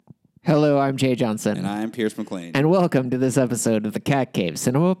Hello, I'm Jay Johnson. And I'm Pierce McLean. And welcome to this episode of the Cat Cave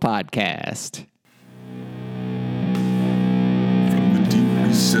Cinema Podcast. From the deep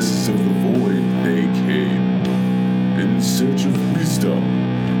recesses of the void they came, in search of wisdom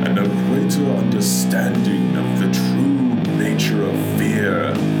and a greater understanding of the true nature of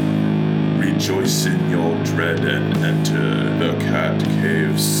fear. Rejoice in your dread and enter the Cat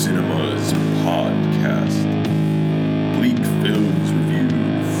Cave Cinemas Podcast. Bleak films reviewed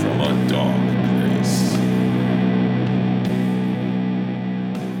from a dark place.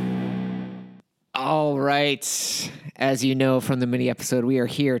 All right. As you know from the mini episode, we are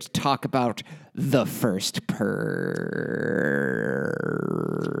here to talk about The First Purge.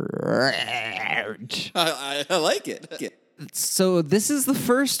 I like it. So this is the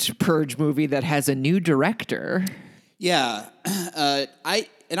first Purge movie that has a new director. Yeah.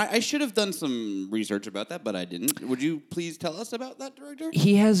 I should have done some research about that, but I didn't. Would you please tell us about that director?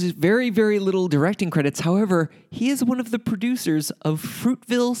 He has very, very little directing credits. However, he is one of the producers of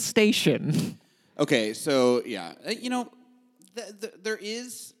Fruitville Station. Okay, so yeah, there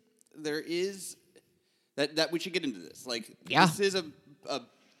is that we should get into this. Like, Yeah. This is a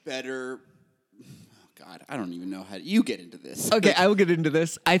better. God, I don't even know how you get into this. Okay, I will get into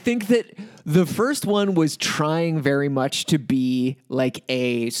this. I think that the first one was trying very much to be like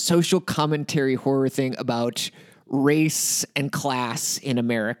a social commentary horror thing about race and class in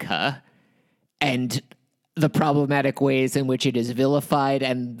America and the problematic ways in which it is vilified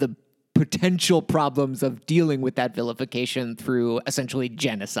and the potential problems of dealing with that vilification through essentially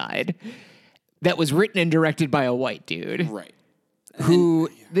genocide. That was written and directed by a white dude. Right.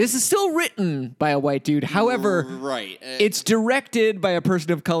 This is still written by a white dude. However, right. It's directed by a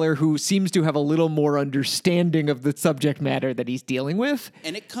person of color who seems to have a little more understanding of the subject matter that he's dealing with.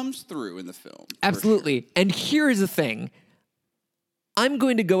 And it comes through in the film. Absolutely. And here is the thing. I'm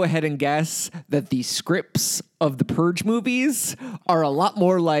going to go ahead and guess that the scripts of the Purge movies are a lot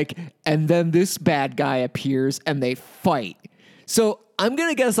more like, and then this bad guy appears and they fight. So I'm going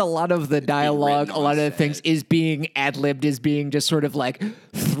to guess a lot of the dialogue, a lot of the things is being ad-libbed, is being just sort of like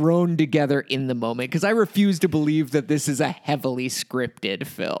thrown together in the moment. Because I refuse to believe that this is a heavily scripted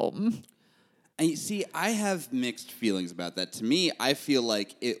film. And you see, I have mixed feelings about that. To me, I feel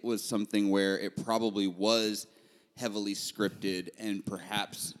like it was something where it probably was heavily scripted and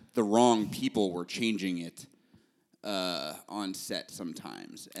perhaps the wrong people were changing it on set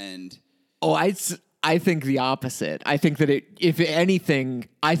sometimes. And I think the opposite. I think that if anything,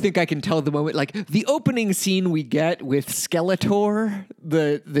 I think I can tell the moment, like the opening scene we get with Skeletor,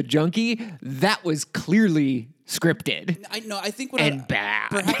 the junkie, that was clearly scripted. I think bad.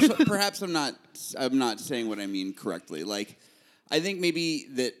 Perhaps I'm not saying what I mean correctly. Like, I think maybe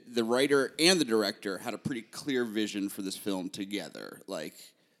that the writer and the director had a pretty clear vision for this film together. Like,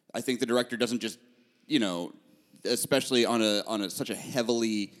 I think the director doesn't just, especially on such a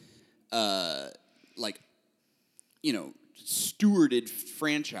heavily stewarded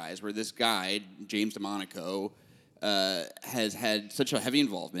franchise where this guy, James DeMonaco, has had such a heavy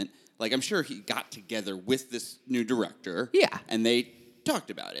involvement. Like, I'm sure he got together with this new director. Yeah. And they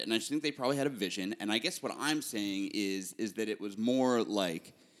talked about it. And I just think they probably had a vision. And I guess what I'm saying is that it was more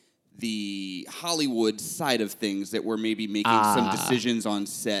like the Hollywood side of things that were maybe making some decisions on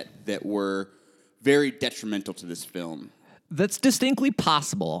set that were very detrimental to this film. That's distinctly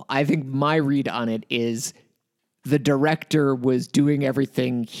possible. I think my read on it is the director was doing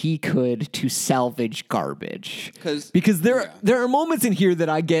everything he could to salvage garbage. Because there are moments in here that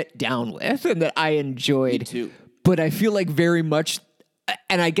I get down with and that I enjoyed. Me too. But I feel like very much,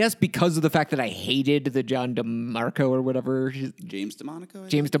 and I guess because of the fact that I hated the John DeMarco or whatever. James DeMonaco?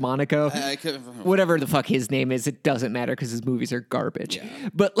 James DeMonaco. Whatever the fuck his name is, it doesn't matter because his movies are garbage. Yeah.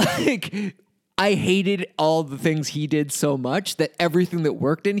 But like, I hated all the things he did so much that everything that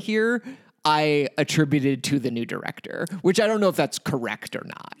worked in here, I attributed to the new director, which I don't know if that's correct or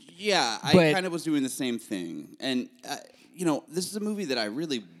not. Yeah, I kind of was doing the same thing. And, this is a movie that I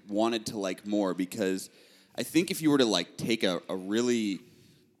really wanted to like more because I think if you were to like take a really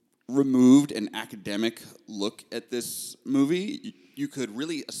removed and academic look at this movie, you could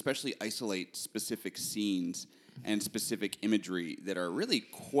really especially isolate specific scenes and specific imagery that are really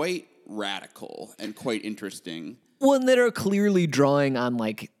quite radical and quite interesting. Well, and that are clearly drawing on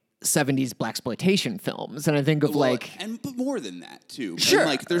like 70s blaxploitation films, and I think of but more than that too. Sure, and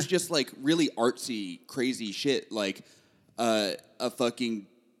like there's just like really artsy, crazy shit, like a fucking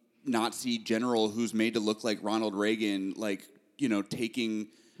Nazi general who's made to look like Ronald Reagan, like taking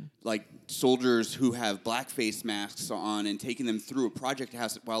like soldiers who have blackface masks on and taking them through a project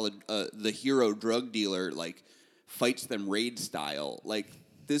house while the hero drug dealer like fights them raid style. Like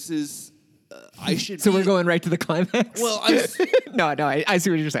this is I should. So we're going right to the climax. Well, no, I see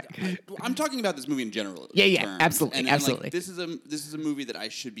what you're saying. I'm talking about this movie in general. Yeah, terms. absolutely, And, absolutely. Like, this is a movie that I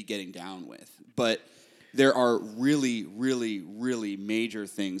should be getting down with, but there are really, really, really major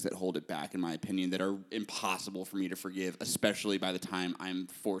things that hold it back, in my opinion, that are impossible for me to forgive, especially by the time I'm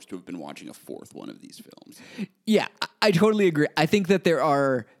forced to have been watching a fourth one of these films. Yeah, I totally agree. I think that there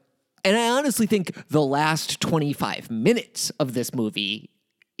are, and I honestly think the last 25 minutes of this movie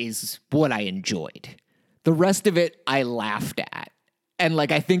is what I enjoyed. The rest of it I laughed at. And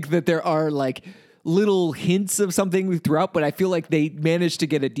like I think that there are like little hints of something throughout, but I feel like they managed to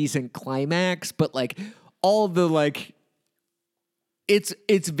get a decent climax, but like all the like it's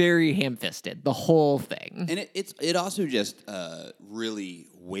very ham-fisted, the whole thing. And it also just really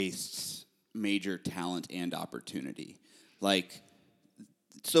wastes major talent and opportunity. Like,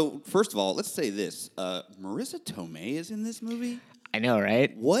 so first of all, let's say this. Marissa Tomei is in this movie. I know,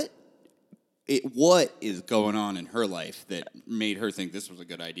 right? What is going on in her life that made her think this was a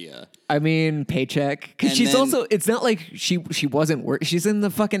good idea? I mean, paycheck. Because And she's then- also, it's not like she wasn't work. She's in the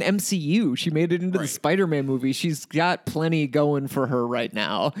fucking MCU. She made it into the Right. Spider-Man movie. She's got plenty going for her right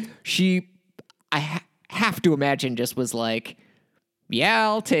now. I have to imagine just was like, yeah,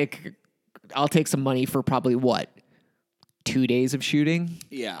 I'll take some money for probably what? 2 days of shooting?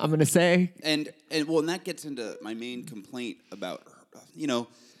 Yeah. I'm going to say. And that gets into my main complaint about her.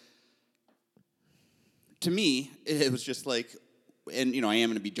 To me, it was just like, and I am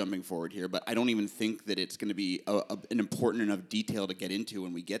going to be jumping forward here, but I don't even think that it's going to be an important enough detail to get into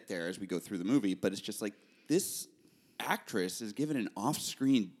when we get there as we go through the movie. But it's just like this actress is given an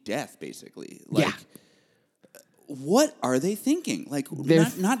off-screen death, basically. Like, Yeah. What are they thinking? Like,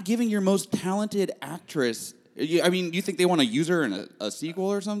 not giving your most talented actress. I mean, you think they want to use her in a sequel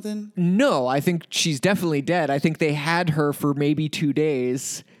or something? No, I think she's definitely dead. I think they had her for maybe 2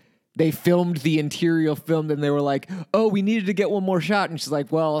 days. They filmed the interior film, and they were like, "Oh, we needed to get one more shot," and she's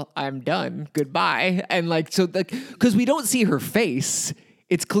like, "Well, I'm done. Goodbye." And like, so because we don't see her face,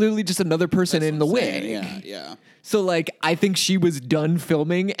 it's clearly just another person in the wig. Yeah. So like, I think she was done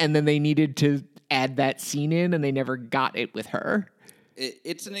filming, and then they needed to add that scene in, and they never got it with her.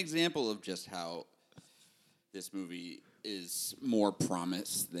 It's an example of just how this movie is more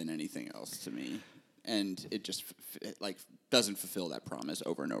promise than anything else to me, and it just doesn't fulfill that promise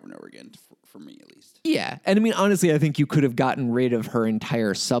over and over and over again for me, at least. Yeah, and I mean, honestly, I think you could have gotten rid of her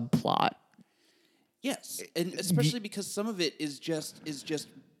entire subplot. Yes, and especially because some of it is just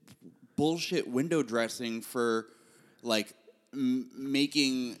bullshit window dressing for like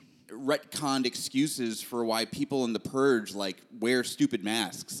making retconned excuses for why people in the Purge like wear stupid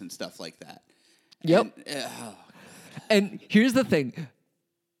masks and stuff like that. Yep. And here's the thing.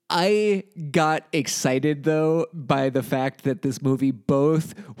 I got excited, though, by the fact that this movie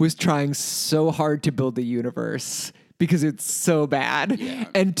both was trying so hard to build the universe because it's so bad. Yeah.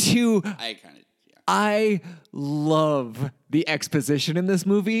 And two, I kind of, yeah. I love the exposition in this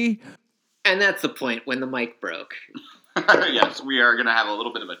movie. And that's the point when the mic broke. Yes, we are going to have a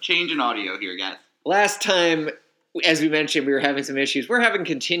little bit of a change in audio here, guys. Last time, as we mentioned, we were having some issues. We're having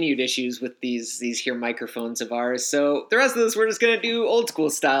continued issues with these here microphones of ours. So the rest of this, we're just going to do old school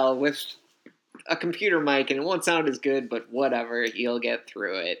style with a computer mic, and it won't sound as good, but whatever. You'll get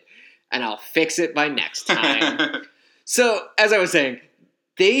through it, and I'll fix it by next time. So, as I was saying,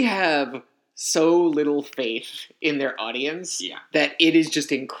 they have so little faith in their audience that it is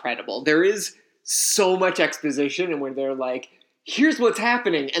just incredible. There is so much exposition, and when they're like, here's what's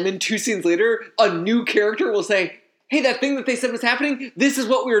happening, and then 2 scenes later, a new character will say, hey, that thing that they said was happening, this is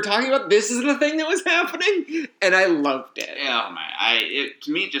what we were talking about, this is the thing that was happening, and I loved it. Yeah, oh man,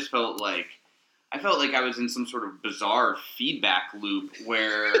 to me it just felt like, I was in some sort of bizarre feedback loop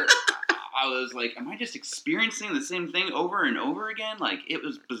where I was like, am I just experiencing the same thing over and over again? Like, it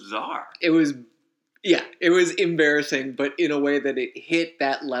was bizarre. It was embarrassing, but in a way that it hit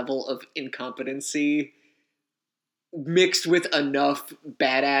that level of incompetency mixed with enough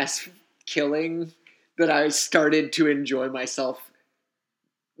badass killing that I started to enjoy myself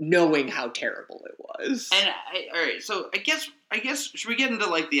knowing how terrible it was. And all right, so I guess should we get into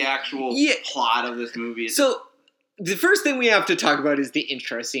like the actual plot of this movie? So the first thing we have to talk about is the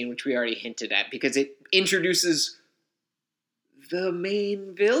intro scene, which we already hinted at, because it introduces the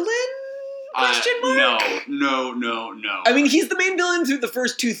main villain? Question mark? No. I mean, he's the main villain through the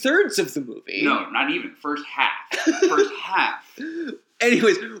first 2/3 of the movie. No, not even. First half.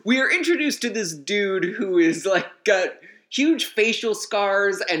 Anyways, we are introduced to this dude who is like got huge facial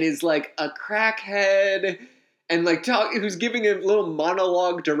scars and is like a crackhead and like who's giving a little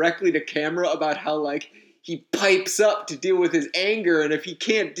monologue directly to camera about how like he pipes up to deal with his anger, and if he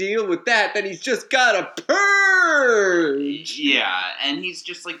can't deal with that, then he's just gotta purge. Yeah, and he's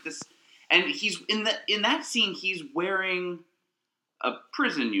just like this, and he's in that scene. He's wearing a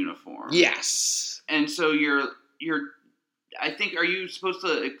prison uniform. Yes, and so you're. I think, are you supposed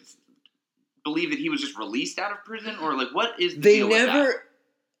to believe that he was just released out of prison, or like what is the deal with that?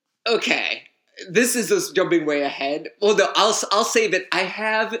 Okay, this is just jumping way ahead. Well, no, I'll say that I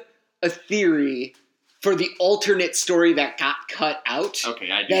have a theory for the alternate story that got cut out. Okay,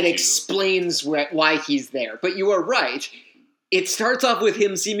 I do that too. explains why he's there. But you are right. It starts off with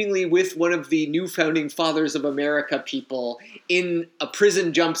him seemingly with one of the new founding fathers of America people in a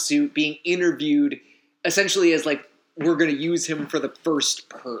prison jumpsuit being interviewed, essentially as like, we're going to use him for the first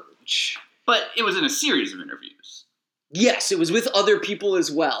purge. But it was in a series of interviews. Yes, it was with other people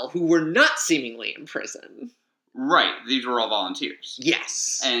as well who were not seemingly in prison. Right, these were all volunteers.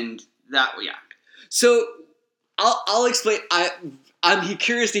 Yes, and that, yeah. So I'll explain. I'm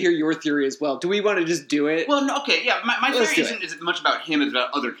curious to hear your theory as well. Do we want to just do it? Well, no, okay, yeah. My Let's theory isn't as much about him as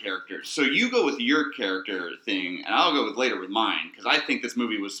about other characters. So you go with your character thing, and I'll go with later with mine because I think this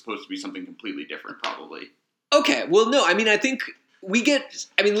movie was supposed to be something completely different, probably. Okay, well, no, I mean, I think let's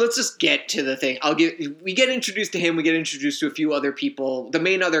just get to the thing. We get introduced to him, we get introduced to a few other people. The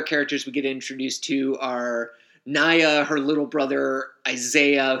main other characters we get introduced to are Naya, her little brother,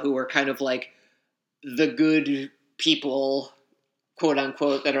 Isaiah, who are kind of like the good people, quote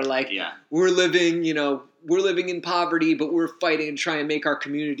unquote, that are like, we're living in poverty, but we're fighting to try and make our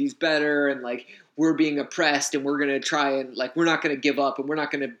communities better, and like, we're being oppressed, and we're going to try and like, we're not going to give up, and we're not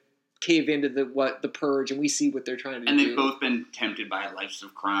going to cave into the purge, and we see what they're trying to do. And they've both been tempted by lives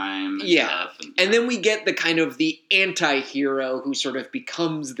of crime and stuff. And then we get the kind of the anti-hero who sort of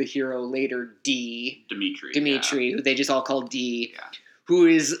becomes the hero later, Dimitri, who they just all call D, who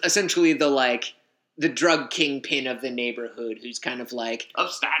is essentially the drug kingpin of the neighborhood, who's kind of like... Of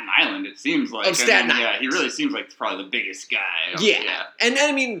Staten Island, it seems like. Island. Yeah, he really seems like probably the biggest guy. Yeah. And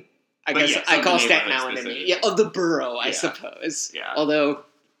I mean, I guess I call Staten Island of the borough, I suppose. Yeah. Although...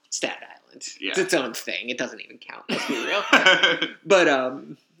 Staten Island. Yeah. It's its own thing. It doesn't even count. Let's be real. But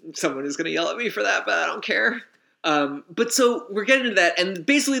someone is going to yell at me for that, but I don't care. But so we're getting into that, and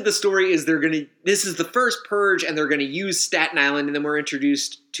basically the story is this is the first purge, and they're going to use Staten Island, and then we're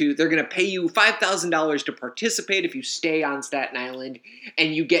introduced to, they're going to pay you $5,000 to participate if you stay on Staten Island,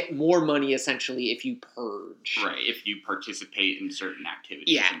 and you get more money essentially if you purge. Right, if you participate in certain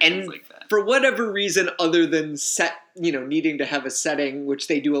activities. Yeah, and things like that. For whatever reason other than needing to have a setting, which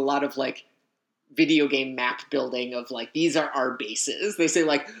they do a lot of like video game map building of like, these are our bases. They say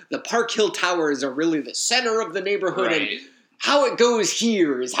like the Park Hill Towers are really the center of the neighborhood, and how it goes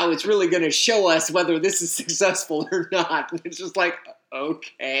here is how it's really going to show us whether this is successful or not. And it's just like,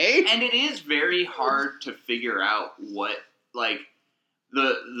 okay. And it is very hard to figure out what, like,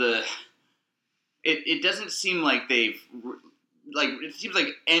 it doesn't seem like they've, like, it seems like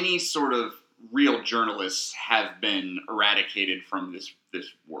any sort of real journalists have been eradicated from this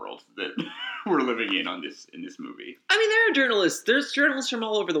world that we're living in this movie. I mean, there are journalists. There's journalists from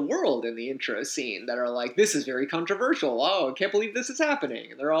all over the world in the intro scene that are like, "This is very controversial. Oh, I can't believe this is happening."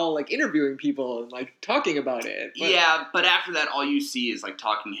 And they're all like interviewing people and like talking about it. But after that, all you see is like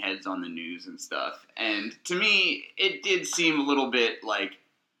talking heads on the news and stuff. And to me, it did seem a little bit like,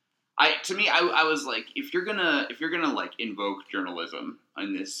 I was like, if you're gonna like invoke journalism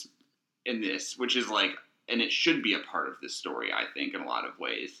in this, which is like, and it should be a part of this story, I think, in a lot of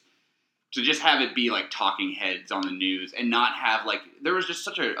ways, to just have it be like talking heads on the news and not have like, there was just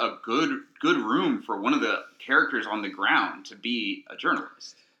such a good room for one of the characters on the ground to be a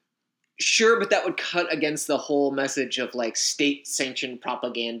journalist. Sure, but that would cut against the whole message of like state-sanctioned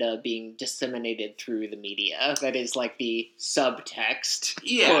propaganda being disseminated through the media. That is like the subtext,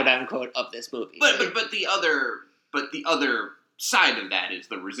 quote unquote, of this movie. But the other side of that is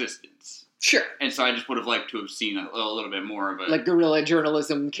the resistance. Sure. And so I just would have liked to have seen a little bit more of a... like guerrilla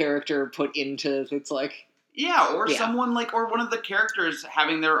journalism character put into, it's like... Yeah, or someone like, or one of the characters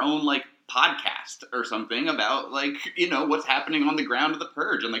having their own like podcast or something about like, what's happening on the ground of the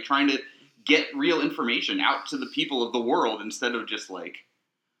purge and like trying to get real information out to the people of the world instead of just like,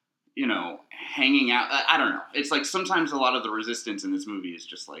 hanging out. I don't know. It's like sometimes a lot of the resistance in this movie is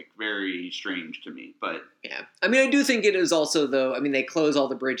just like very strange to me, but... Yeah. I mean, I do think it is also, though, I mean, they close all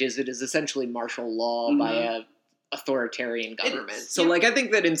the bridges. It is essentially martial law by a authoritarian government. Like, I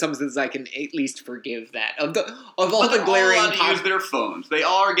think that in some sense I can at least forgive that. Of all the glaring... They're all allowed to use their phones. They're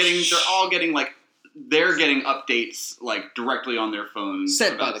all getting updates like directly on their phones.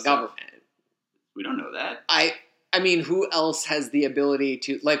 Sent by the government. We don't know that. I mean, who else has the ability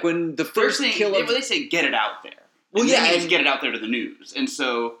to, like, when the They're first saying, kill of... they say get it out there. Well, And yeah, they mean and- just get it out there to the news. And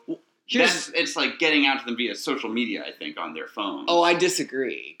so here's- it's like getting out to them via social media, I think, on their phones. Oh, I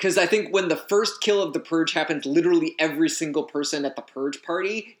disagree. Because I think when the first kill of the Purge happens, literally every single person at the Purge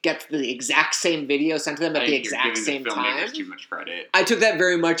party gets the exact same video sent to them at I the think you're exact giving same the filmmakers time. too much credit. I took that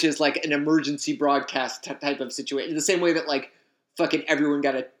very much as like an emergency broadcast type of situation. The same way that like fucking everyone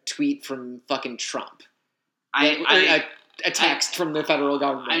got a tweet from fucking Trump. A text from the federal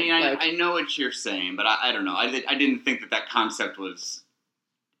government. I mean, like, I know what you're saying, but I don't know. I didn't think that concept was,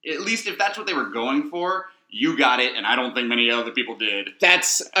 at least if that's what they were going for, you got it, and I don't think many other people did.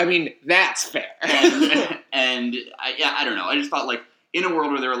 that's fair. And I don't know. I just thought, like, in a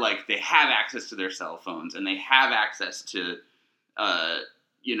world where they're like, they have access to their cell phones, and they have access to,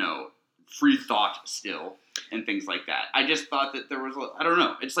 free thought still, and things like that. I just thought that there was, I don't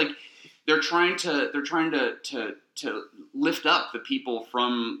know. It's like, they're trying to lift up the people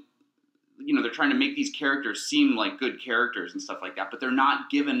from, they're trying to make these characters seem like good characters and stuff like that, but they're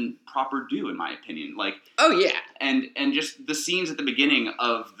not given proper due, in my opinion. Like, oh yeah, and just the scenes at the beginning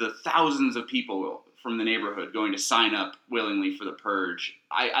of the thousands of people from the neighborhood going to sign up willingly for the Purge,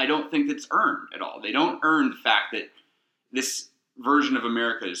 I don't think that's earned at all. They don't earn the fact that this version of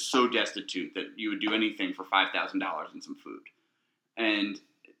America is so destitute that you would do anything for $5,000 and some food. And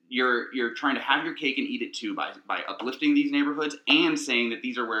you're trying to have your cake and eat it too by uplifting these neighborhoods and saying that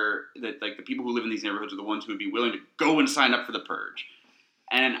these are where that like the people who live in these neighborhoods are the ones who would be willing to go and sign up for the Purge.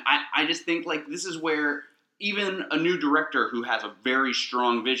 And I just think like this is where even a new director who has a very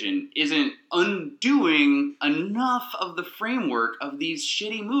strong vision isn't undoing enough of the framework of these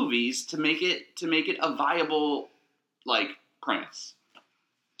shitty movies to make it a viable like premise.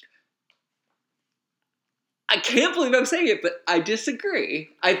 I can't believe I'm saying it, but I disagree.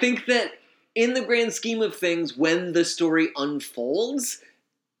 I think that in the grand scheme of things, when the story unfolds,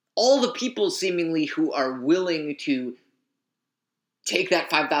 all the people seemingly who are willing to take that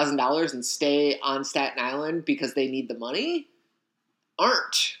 $5,000 and stay on Staten Island because they need the money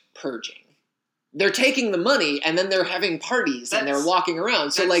aren't purging. They're taking the money and then they're having parties and they're walking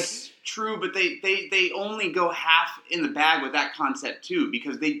around. So like true, but they only go half in the bag with that concept too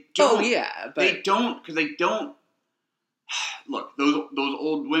because they don't. Oh yeah, but they don't look those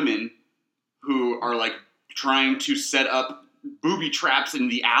old women who are like trying to set up booby traps in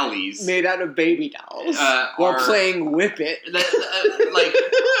the alleys made out of baby dolls while playing Whip It. Like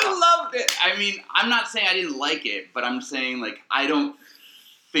I loved it. I mean, I'm not saying I didn't like it, but I'm saying like I don't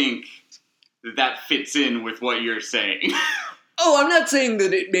think that fits in with what you're saying. Oh, I'm not saying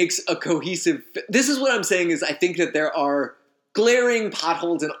that it makes a cohesive... This is what I'm saying is I think that there are glaring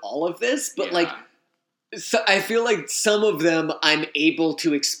potholes in all of this, but like, so I feel like some of them I'm able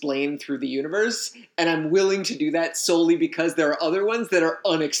to explain through the universe, and I'm willing to do that solely because there are other ones that are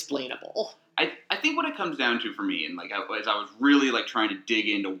unexplainable. I think what it comes down to for me, and like as I was really like trying to dig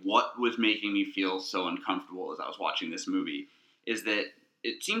into what was making me feel so uncomfortable as I was watching this movie, is that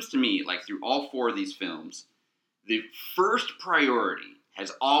it seems to me like through all four of these films, the first priority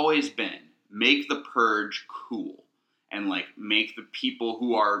has always been make the Purge cool and like make the people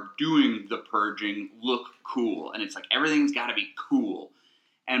who are doing the purging look cool. And it's like everything's got to be cool.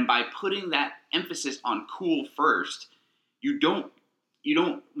 And by putting that emphasis on cool first, you don't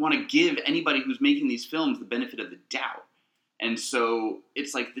want to give anybody who's making these films the benefit of the doubt. And so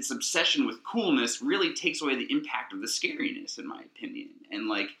it's like this obsession with coolness really takes away the impact of the scariness, in my opinion. And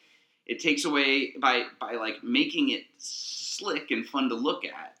like it takes away by like making it slick and fun to look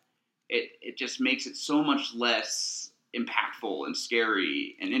at. It just makes it so much less impactful and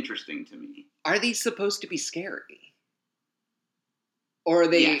scary and interesting to me. Are these supposed to be scary? Or are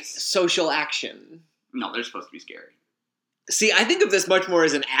they social action? No, they're supposed to be scary. See, I think of this much more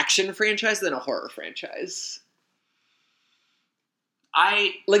as an action franchise than a horror franchise.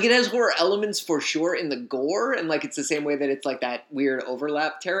 Like, it has horror elements for sure in the gore, and, like, it's the same way that it's, like, that weird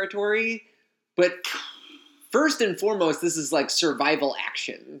overlap territory. But first and foremost, this is, like, survival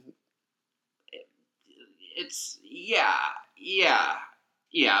action. It's,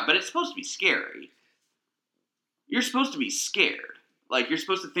 but it's supposed to be scary. You're supposed to be scared. Like, you're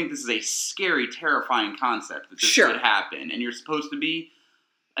supposed to think this is a scary, terrifying concept that this could happen. And you're supposed to be...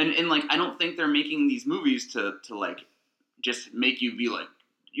 And, like, I don't think they're making these movies to like, just make you be like...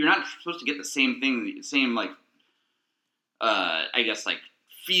 You're not supposed to get the same thing, the same, like... I guess, like,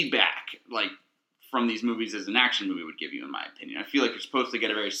 feedback, like, from these movies as an action movie would give you, in my opinion. I feel like you're supposed to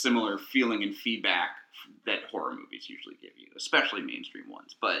get a very similar feeling and feedback that horror movies usually give you, especially mainstream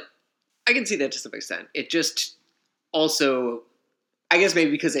ones. But... I can see that to some extent. It just also... I guess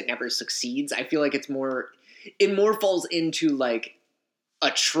maybe because it never succeeds, I feel like it's more... it more falls into like a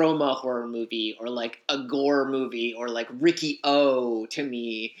trauma horror movie or like a gore movie or like Ricky O to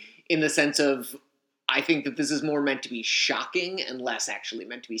me, in the sense of I think that this is more meant to be shocking and less actually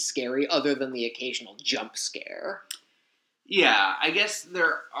meant to be scary, other than the occasional jump scare. Yeah, I guess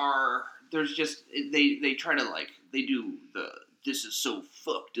there's just they try to like they do the this is so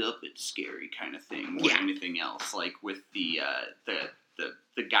fucked up it's scary kind of thing more than anything else, like with the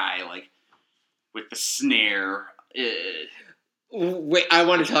guy like with the snare. Wait, I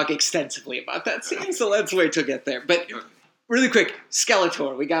want to talk extensively about that scene, so let's wait till get there. But really quick,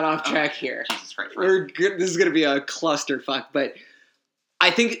 Skeletor, we got off track here. Jesus Christ. We're good. This is going to be a clusterfuck, but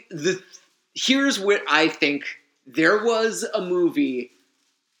I think here's what I think. There was a movie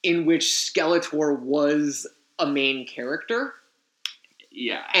in which Skeletor was a main character.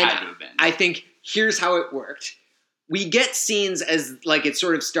 Yeah, and had to have been. I think here's how it worked. We get scenes as like it's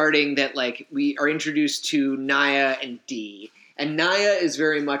sort of starting that like we are introduced to Naya and Dee. And Naya is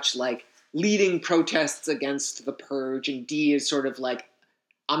very much like leading protests against the Purge, and Dee is sort of like,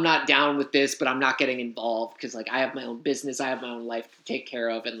 I'm not down with this, but I'm not getting involved because like I have my own business, I have my own life to take care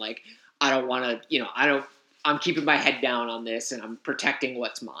of, and like I don't want to, I'm keeping my head down on this, and I'm protecting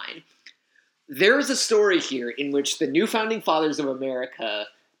what's mine. There is a story here in which the new founding fathers of America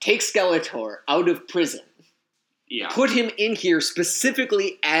take Skeletor out of prison, put him in here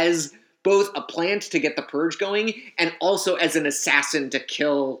specifically as both a plant to get the Purge going and also as an assassin to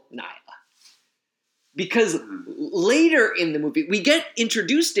kill Naya. Because later in the movie, we get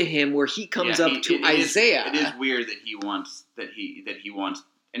introduced to him where he comes up to Isaiah. It is weird that he wants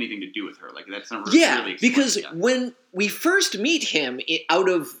anything to do with her. Like that's not really explained. Because when we first meet him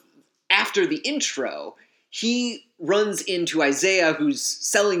after the intro, he runs into Isaiah, who's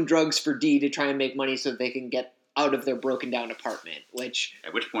selling drugs for Dee to try and make money so they can get out of their broken down apartment.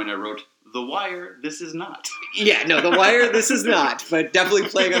 At which point I wrote, The Wire, this is not. Yeah, no, The Wire, this is not. But definitely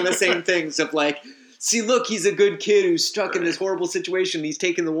playing on the same things of like, see, look, he's a good kid who's stuck in this horrible situation. He's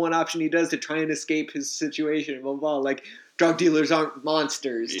taking the one option he does to try and escape his situation, blah, blah, blah. Like, drug dealers aren't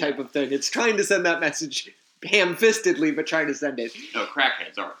monsters type of thing. It's trying to send that message ham-fistedly, but trying to send it. No,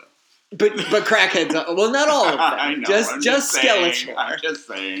 crackheads are, though. But crackheads are, well, not all of them. I know, just Skeletor. I'm just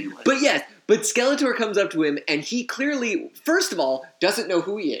saying. But yes, but Skeletor comes up to him, and he clearly, first of all, doesn't know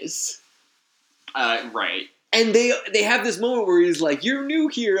who he is. Right. And they have this moment where he's like, you're new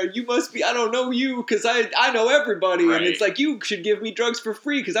here, and you must be, I don't know you, because I know everybody, right. And it's like, you should give me drugs for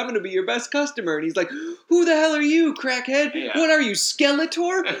free, because I'm going to be your best customer. And he's like, who the hell are you, crackhead? Yeah. What are you,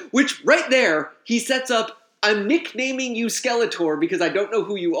 Skeletor? Which, right there, he sets up, I'm nicknaming you Skeletor, because I don't know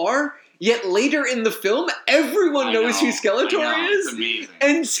who you are. Yet later in the film, everyone knows who Skeletor is. It's amazing.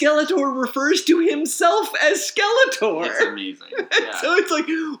 And Skeletor refers to himself as Skeletor. It's amazing. Yeah. So it's like,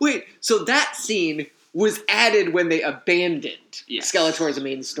 wait, so that scene was added when they abandoned Skeletor's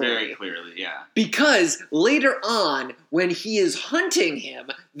main story. Very clearly, yeah. Because later on, when he is hunting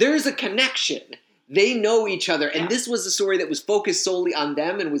him, there's a connection. They know each other. And this was a story that was focused solely on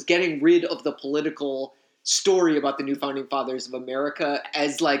them and was getting rid of the political story about the new founding fathers of America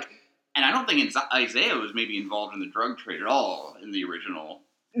as like... And I don't think Isaiah was maybe involved in the drug trade at all in the original.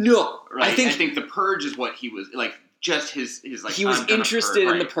 No. Right? I think the Purge is what he was, like, just his like... He was interested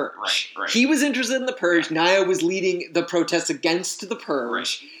in the Purge. Right. He was interested in the Purge. Yeah. Naya was leading the protests against the Purge.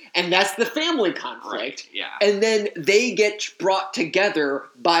 Right. And that's the family conflict. Right. Yeah. And then they get brought together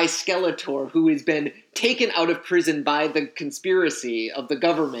by Skeletor, who has been taken out of prison by the conspiracy of the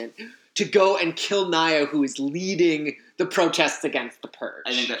government to go and kill Naya, who is leading the protests against the Purge.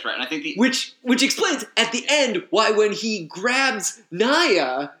 I think that's right. And I think which explains at the end why when he grabs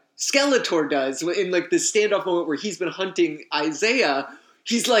Naya, Skeletor does, in like this standoff moment where he's been hunting Isaiah,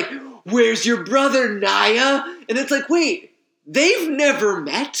 he's like, where's your brother, Naya? And it's like, wait, they've never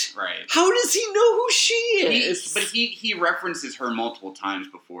met? Right. How does he know who she is? But he references her multiple times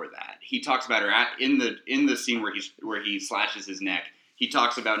before that. He talks about her in the scene where he slashes his neck. He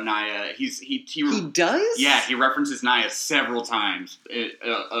talks about Naya. He does? Yeah, he references Naya several times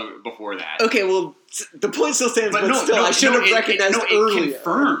before that. Okay, well, the point still stands, but still, I should have recognized earlier. It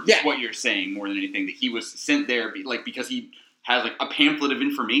confirms what you're saying more than anything, that he was sent there because he has like a pamphlet of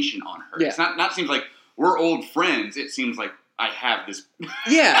information on her. Yeah. It's not seems like we're old friends. It seems like I have this.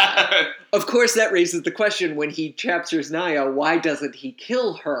 Yeah. Of course, that raises the question when he captures Naya, why doesn't he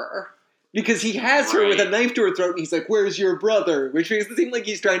kill her? Because he has her with a knife to her throat, and he's like, where's your brother? Which makes it seem like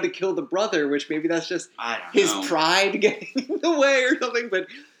he's trying to kill the brother, which maybe that's just his pride getting in the way or something. But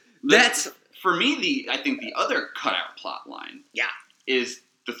that's... For me, I think the other cutout plot line is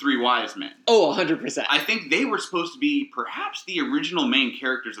the three wise men. Oh, 100%. I think they were supposed to be perhaps the original main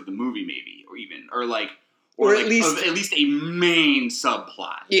characters of the movie, maybe, or Or like, at least at least a main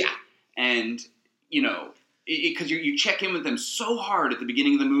subplot. Yeah. And, you know, because you check in with them so hard at the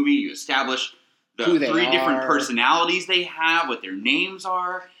beginning of the movie, you establish the Who they 3 different are. personalities they have, what their names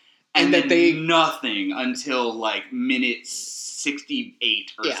are, And and that then they- nothing until like minute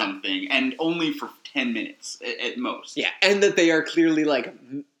 68 or Yeah. something, and only for 10 minutes at most. Yeah, and that they are clearly like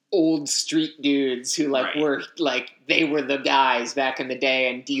old street dudes who like Right. were like they were the guys back in the day,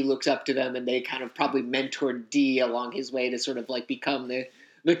 and D looks up to them, and they kind of probably mentored D along his way to sort of like become the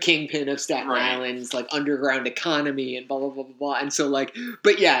kingpin of Staten Right. Island's like underground economy and blah blah blah blah blah. And so like,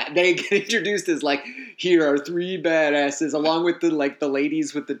 but yeah, they get introduced as like, here are 3 badasses along with the like the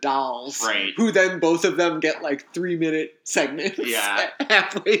ladies with the dolls, Right. who then both of them get like 3-minute segments Yeah.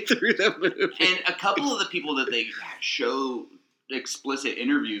 halfway through the movie. And a couple of the people that they show explicit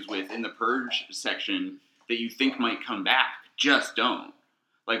interviews with in the Purge section that you think might come back just don't.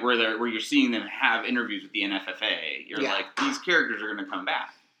 Like where you're seeing them have interviews with the NFFA, you're Yeah. like, these characters are going to come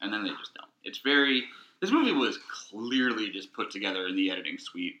back, and then they just don't. This movie was clearly just put together in the editing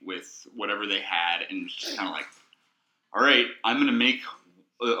suite with whatever they had, and it's just kind of like, all right, I'm going to make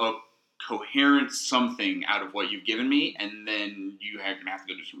a coherent something out of what you've given me, and then you have to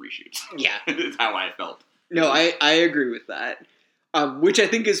go do some reshoots. Yeah. That's how I felt. No, I agree with that. Which I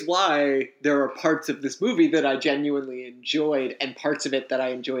think is why there are parts of this movie that I genuinely enjoyed, and parts of it that I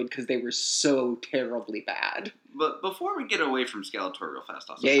enjoyed because they were so terribly bad. But before we get away from Skeletor real fast,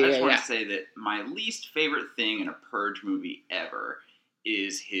 also, Yeah, I yeah, just want yeah. to say that my least favorite thing in a Purge movie ever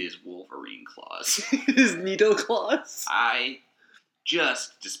is his Wolverine claws. His needle claws. I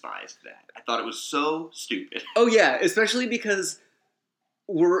just despised that. I thought it was so stupid. Oh yeah, especially because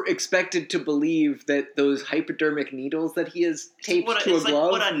we're expected to believe that those hypodermic needles that he has taped to a It's like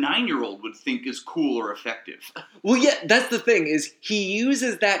glove. what a 9-year-old would think is cool or effective. Well, yeah, that's the thing, is he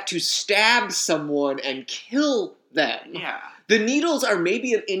uses that to stab someone and kill them. Yeah. The needles are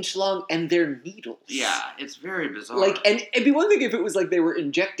maybe an inch long, and they're needles. Yeah, it's very bizarre. Like, and it'd be one thing if it was like they were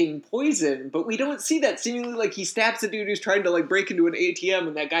injecting poison, but we don't see that. Seemingly, like, he stabs a dude who's trying to like break into an ATM,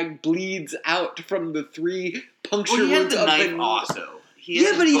 and that guy bleeds out from the 3 puncture well, he had wounds the of knife the also.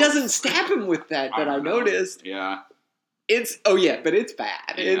 Yeah, but he both. doesn't stab him with that I don't know. noticed. Yeah. But it's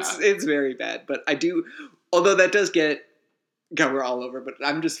bad. Yeah. It's very bad. But I do, although that does get, God, we're all over. But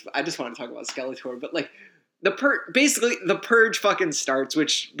I just want to talk about Skeletor. But like basically the Purge fucking starts.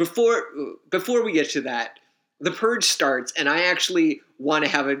 Which before we get to that, the Purge starts, and I actually want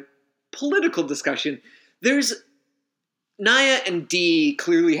to have a political discussion. There's Naya and Dee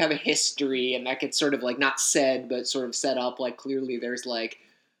clearly have a history, and that gets sort of like not said, but sort of set up. Like clearly, there's like.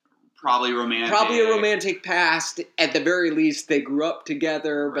 Probably romantic. Probably a romantic past. At the very least, they grew up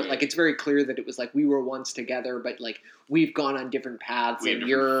together, but Right. like it's very clear that it was like we were once together, but like we've gone on different paths, We have and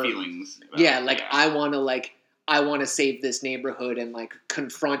different you're feelings. about yeah, it, like I want to save this neighborhood and like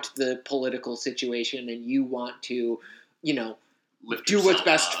confront the political situation, and you want to, Lift do what's yourself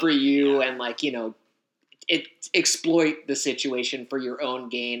best up. for you, Yeah. and like exploit the situation for your own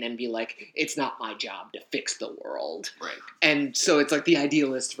gain, and be like, it's not my job to fix the world. Right. And so it's like the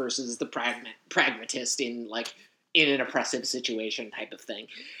idealist versus the pragmatist in an oppressive situation type of thing.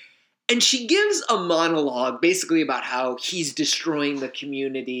 And she gives a monologue basically about how he's destroying the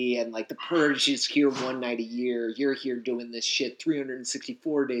community, and like the Purge is here one night a year. You're here doing this shit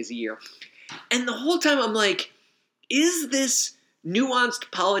 364 days a year. And the whole time I'm like, is this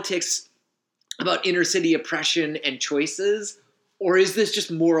nuanced politics about inner city oppression and choices, or is this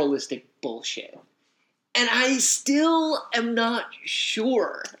just moralistic bullshit? And I still am not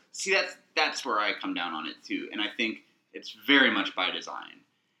sure. See, that's where I come down on it too, and I think it's very much by design.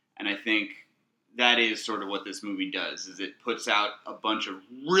 And I think that is sort of what this movie does, is it puts out a bunch of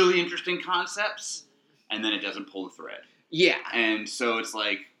really interesting concepts, and then it doesn't pull the thread. Yeah. And so it's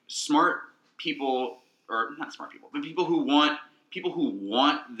like smart people, or not smart people, but people who want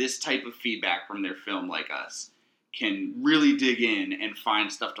this type of feedback from their film like us can really dig in and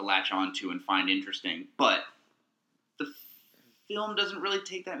find stuff to latch onto and find interesting. But the film doesn't really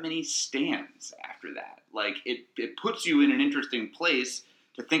take that many stands after that. Like, it puts you in an interesting place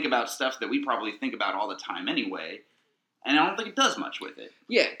to think about stuff that we probably think about all the time anyway, and I don't think it does much with it.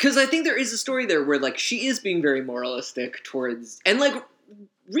 Yeah, because I think there is a story there where, like, she is being very moralistic towards, and, like,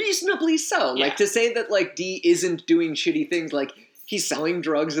 reasonably so. Yeah. Like, to say that, like, Dee isn't doing shitty things, like, he's selling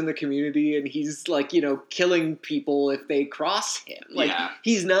drugs in the community, and he's, like, killing people if they cross him. Like, Yeah.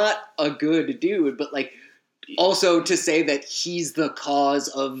 he's not a good dude, but, like, also to say that he's the cause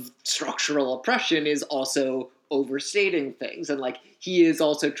of structural oppression is also overstating things. And like, he is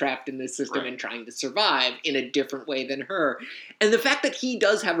also trapped in this system Right. and trying to survive in a different way than her. And the fact that he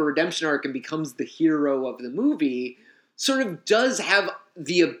does have a redemption arc and becomes the hero of the movie sort of does have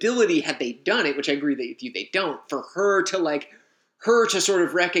the ability, had they done it, which I agree that with you they don't, for her to sort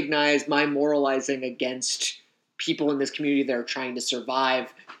of recognize my moralizing against people in this community that are trying to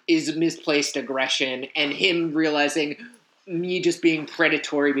survive is misplaced aggression, and him realizing me just being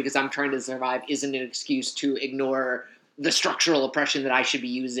predatory because I'm trying to survive isn't an excuse to ignore the structural oppression that I should be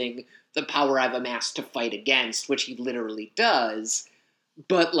using the power I've amassed to fight against, which he literally does.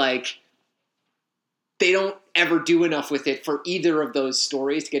 But like, they don't ever do enough with it for either of those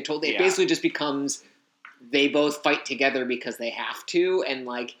stories to get told. It basically just becomes they both fight together because they have to, and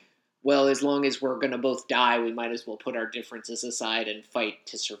like, well, as long as we're going to both die, we might as well put our differences aside and fight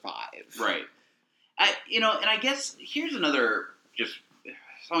to survive. Right. And I guess here's another, just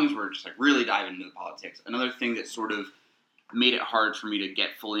as long as we're just like really diving into the politics, another thing that sort of made it hard for me to get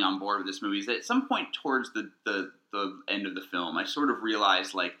fully on board with this movie is that at some point towards the end of the film, I sort of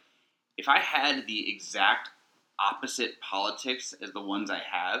realized, like, if I had the exact opposite politics as the ones I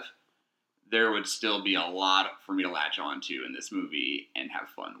have, there would still be a lot for me to latch on to in this movie and have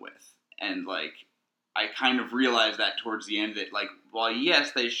fun with. And, like, I kind of realized that towards the end that, like, while,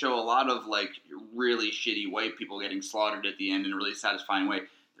 yes, they show a lot of, like, really shitty white people getting slaughtered at the end in a really satisfying way,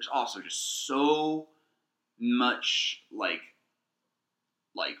 there's also just so much, like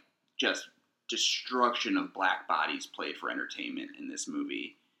just destruction of black bodies played for entertainment in this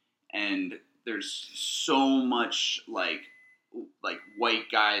movie. And there's so much, like white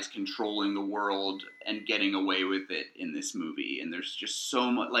guys controlling the world and getting away with it in this movie. And there's just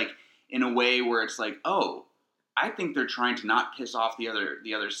so much, like, in a way where it's like, oh, I think they're trying to not piss off the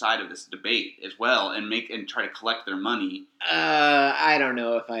other side of this debate as well, and try to collect their money. I don't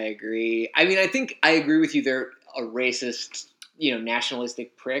know if I agree. I mean, I think I agree with you. They're a racist,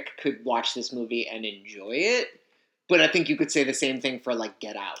 nationalistic prick could watch this movie and enjoy it. But I think you could say the same thing for, like,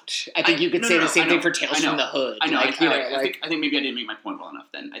 Get Out. I think you could say the same thing for Tales from the Hood. I know. Like, I think maybe I didn't make my point well enough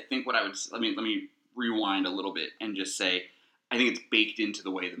then. I think what I would... Let me rewind a little bit and just say, I think it's baked into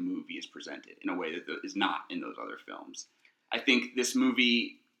the way the movie is presented in a way that is not in those other films. I think this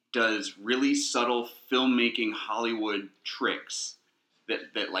movie does really subtle filmmaking Hollywood tricks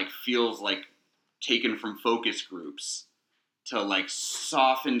that like, feels like taken from focus groups to, like,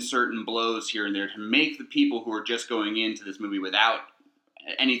 soften certain blows here and there to make the people who are just going into this movie without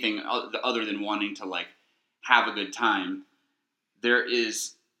anything other than wanting to, like, have a good time. There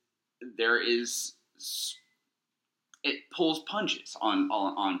is it pulls punches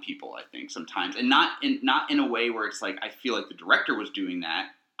on people, I think, sometimes, and not in a way where it's like I feel like the director was doing that.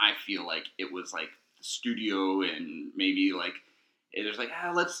 I feel like it was like the studio and maybe like it was like,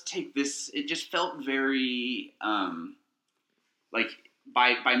 let's take this. It just felt very like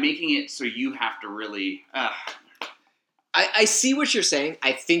by making it so you have to really. I see what you're saying.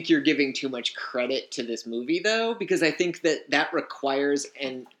 I think you're giving too much credit to this movie, though, because I think that requires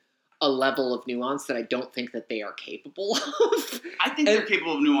a level of nuance that I don't think that they are capable of. I think they're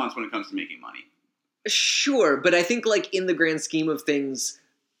capable of nuance when it comes to making money. Sure, but I think, like, in the grand scheme of things,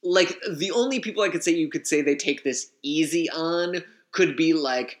 like, the only people you could say they take this easy on could be,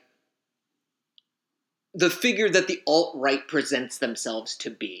 like, the figure that the alt-right presents themselves to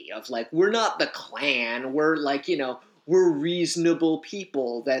be, of, like, we're not the Klan, we're, like, we're reasonable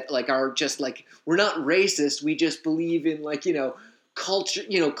people that, like, are just, like, we're not racist, we just believe in, like,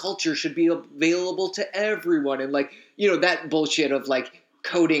 culture should be available to everyone, and, like, that bullshit of, like,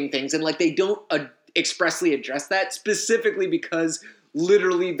 coding things, and, like, they don't expressly address that, specifically because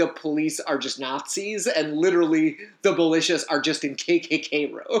literally the police are just Nazis, and literally the militias are just in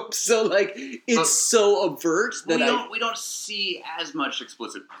KKK robes. So, like, it's so overt that we don't see as much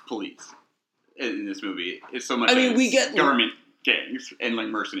explicit police in this movie. It's so much. I mean, we get government gangs and, like,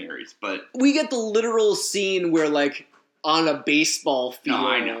 mercenaries, but we get the literal scene where, like, on a baseball field. No,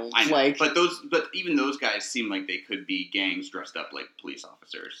 I know. Like, but even those guys seem like they could be gangs dressed up like police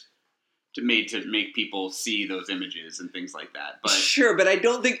officers to make people see those images and things like that. But sure, but I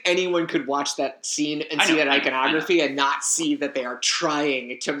don't think anyone could watch that scene and see that iconography and not see that they are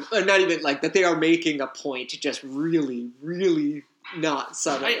trying to, not even like that they are making a point to just really, really not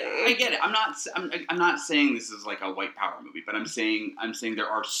subtle. I get it. I'm not saying this is like a white power movie, but I'm saying there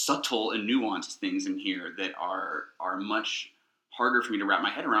are subtle and nuanced things in here that are much harder for me to wrap my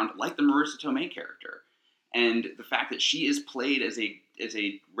head around, like the Marissa Tomei character, and the fact that she is played as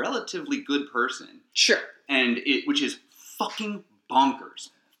a relatively good person. Sure. And which is fucking bonkers.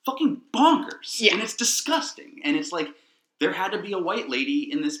 Yeah. And it's disgusting. And it's like, there had to be a white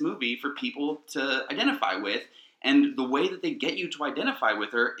lady in this movie for people to identify with. And the way that they get you to identify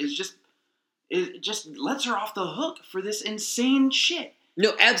with her is just it just lets her off the hook for this insane shit.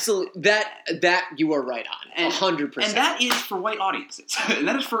 No, absolutely. That you are right on. 100%. And that is for white audiences. And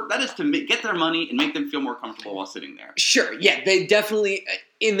that is to get their money and make them feel more comfortable while sitting there. Sure. Yeah, they definitely,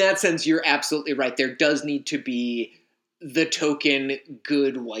 in that sense, you're absolutely right. There does need to be the token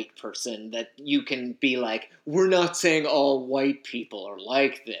good white person that you can be like, we're not saying all white people are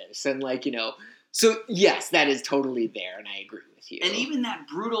like this. And like, so yes, that is totally there. And I agree with you. And even that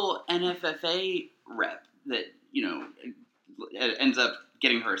brutal NFFA rep that, ends up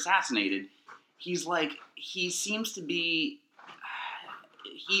getting her assassinated, he seems to be,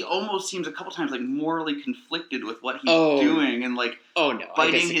 he almost seems a couple times like morally conflicted with what he's doing and like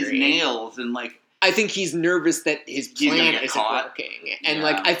biting his nails and like. I think he's nervous that his plan isn't working. And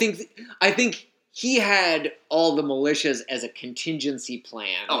like, I think he had all the militias as a contingency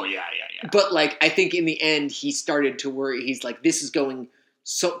plan. Oh, yeah. But like, I think in the end he started to worry. He's like, this is going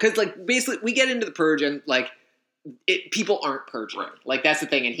so, cause like basically we get into the purge and like, people aren't purging. Right. Like, that's the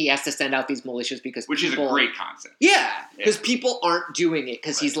thing. And he has to send out these militias because Which is a great concept. Yeah. Because people aren't doing it.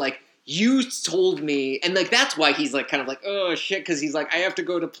 Because he's like, you told me. And, like, that's why he's, like, kind of like, oh, shit. Because he's like, I have to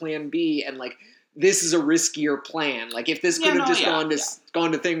go to plan B. And, like, this is a riskier plan. Like, if this could have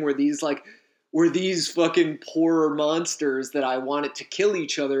gone to thing where these fucking poor monsters that I wanted to kill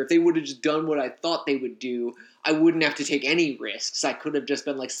each other, if they would have just done what I thought they would do, I wouldn't have to take any risks. I could have just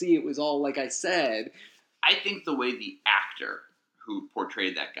been like, see, it was all like I said. I think the way the actor who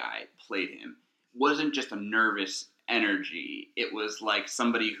portrayed that guy played him wasn't just a nervous energy. It was like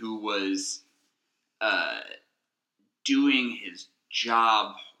somebody who was doing his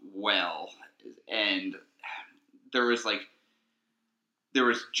job well. And there was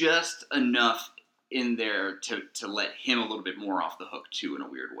just enough in there to let him a little bit more off the hook too, in a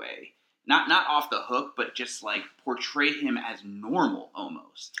weird way. Not off the hook, but just like portray him as normal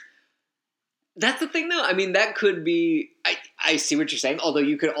almost. That's the thing, though. I mean, that could be... I see what you're saying, although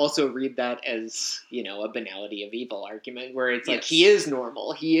you could also read that as, a banality of evil argument, where it's like, he is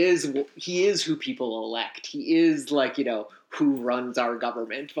normal. He is who people elect. He is, like, who runs our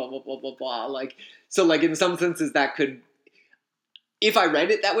government, blah, blah, blah, blah, blah. Like, so, like, in some senses, that could... If I read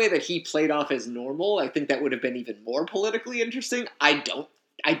it that way, that he played off as normal, I think that would have been even more politically interesting. I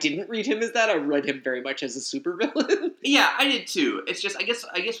didn't read him as that. I read him very much as a supervillain. Yeah, I did too. It's just, I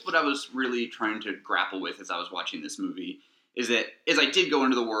guess what I was really trying to grapple with as I was watching this movie is that as I did go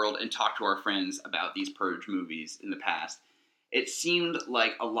into the world and talk to our friends about these Purge movies in the past, it seemed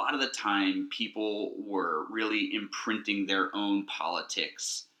like a lot of the time people were really imprinting their own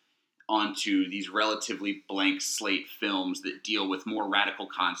politics onto these relatively blank slate films that deal with more radical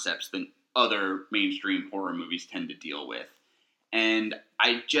concepts than other mainstream horror movies tend to deal with. And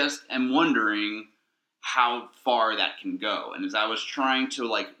I just am wondering how far that can go. And as I was trying to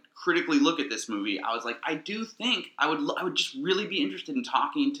like critically look at this movie, I was like, I do think I would just really be interested in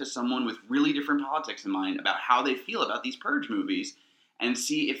talking to someone with really different politics in mind about how they feel about these Purge movies and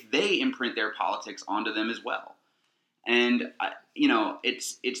see if they imprint their politics onto them as well. And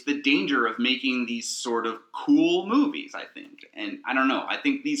it's the danger of making these sort of cool movies, I think. And I don't know. I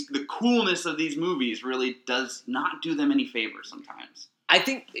think the coolness of these movies really does not do them any favors sometimes. I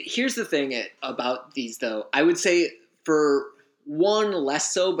think here's the thing about these, though. I would say for 1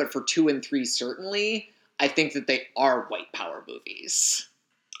 less so, but for 2 and 3 certainly, I think that they are white power movies.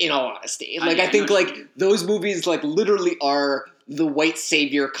 In all honesty, like I think like those movies like literally are the white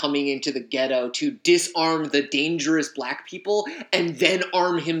savior coming into the ghetto to disarm the dangerous black people and then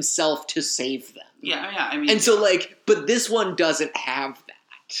arm himself to save them. Yeah. I mean, and so like, but this one doesn't have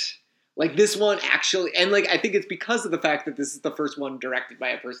that. Like this one actually, and like I think it's because of the fact that this is the first one directed by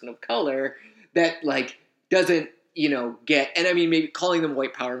a person of color that like doesn't get. And I mean, maybe calling them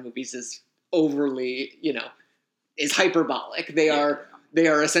white power movies is overly is hyperbolic. They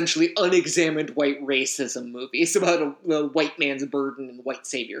are essentially unexamined white racism movies about the white man's burden and white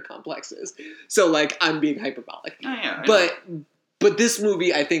savior complexes. So, like, I'm being hyperbolic. Oh, yeah, but this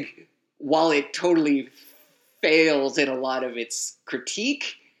movie, I think, while it totally fails in a lot of its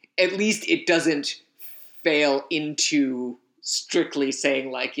critique, at least it doesn't fail into strictly saying,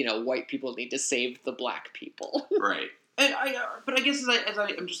 like, white people need to save the black people. Right. And but I guess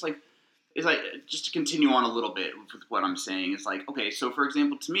I'm just like, just to continue on a little bit with what I'm saying, it's like, okay, so for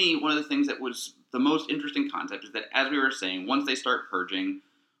example, to me, one of the things that was the most interesting concept is that, as we were saying, once they start purging,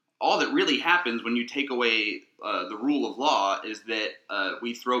 all that really happens when you take away the rule of law is that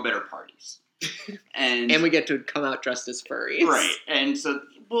we throw better parties. And we get to come out dressed as furries. Right. And so,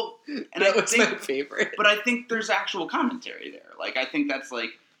 well... And that was my favorite. But I think there's actual commentary there. Like, I think that's like...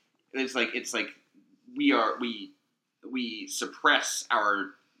 It's like we suppress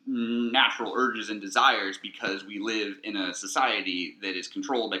our natural urges and desires because we live in a society that is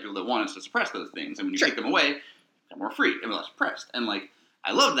controlled by people that want us to suppress those things. And when you take them away, we're more free and we're less oppressed. And like,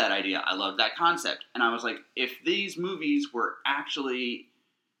 I love that idea. I love that concept. And I was like, if these movies were actually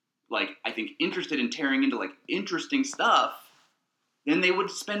like, I think interested in tearing into like interesting stuff, then they would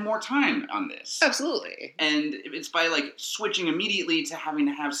spend more time on this. Absolutely. And it's by like switching immediately to having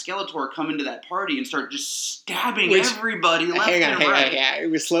to have Skeletor come into that party and start just stabbing everybody left and right.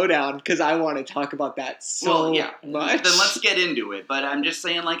 Hang on. Slow down, because I want to talk about that so much. Then let's get into it. But I'm just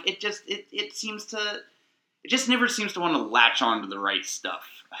saying, like, it just never seems to want to latch on to the right stuff.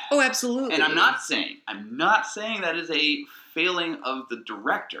 Oh, absolutely. And I'm not saying that is a failing of the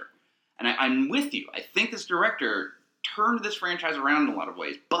director. And I'm with you. I think this director turned this franchise around in a lot of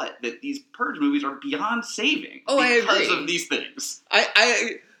ways, but that these Purge movies are beyond saving because of these things.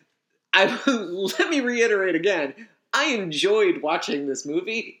 I let me reiterate again. I enjoyed watching this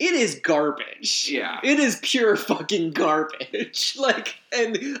movie. It is garbage. Yeah. It is pure fucking garbage. Like,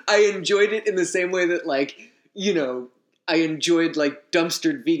 and I enjoyed it in the same way that, like, you know, I enjoyed, like,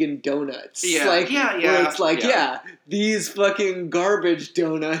 dumpstered vegan donuts. Yeah. Like, yeah. Where it's like, these fucking garbage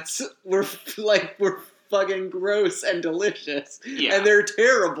donuts were fucking gross and delicious. Yeah. And they're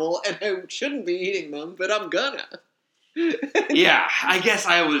terrible, and I shouldn't be eating them, but I'm gonna. Yeah, I guess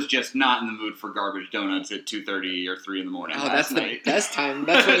I was just not in the mood for garbage donuts at 2:30 or 3 in the morning. Oh, that's the best time.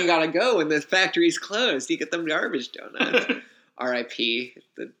 That's when you gotta go when the factory's closed. You get them garbage donuts. R.I.P.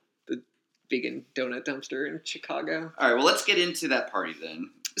 the vegan donut dumpster in Chicago. All right, well, let's get into that party then.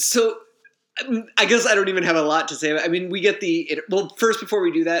 So, I guess I don't even have a lot to say. I mean, we get well, first, before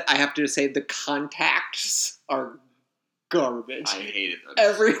we do that, I have to say the contacts are garbage. I hated them.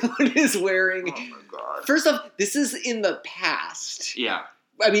 Everyone is wearing... Oh, my God. First off, this is in the past. Yeah.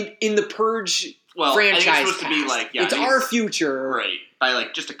 I mean, in the Purge franchise I think it's supposed to be like... Yeah, it's our future. Right. By,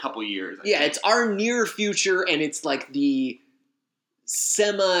 like, just a couple years. I think. It's our near future, and it's like the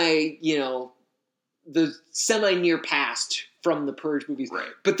semi-near past from the Purge movies. Right.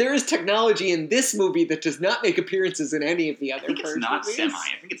 But there is technology in this movie that does not make appearances in any of the other Purge movies. I think it's not semi.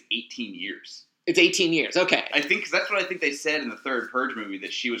 I think it's 18 years. It's 18 years. Okay. I think, because that's what I think they said in the third Purge movie,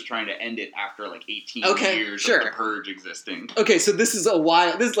 that she was trying to end it after like 18 years of the Purge existing. Okay, so this is a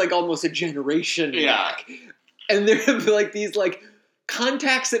while. This is like almost a generation back. And there have like these like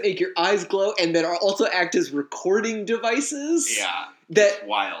contacts that make your eyes glow and that are also act as recording devices. Yeah. That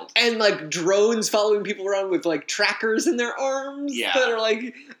wild. And like drones following people around with like trackers in their arms. Yeah. That are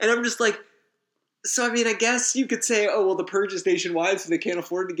like, and I'm just like, so I mean, I guess you could say, oh well, the Purge is nationwide, so they can't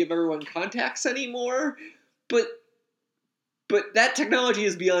afford to give everyone contacts anymore. But that technology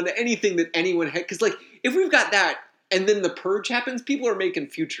is beyond anything that anyone had. Because like, if we've got that, and then the Purge happens, people are making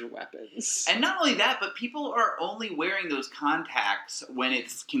future weapons. And not only that, but people are only wearing those contacts when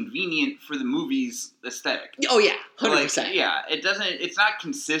it's convenient for the movie's aesthetic. Oh yeah, 100%. Like, yeah, it's not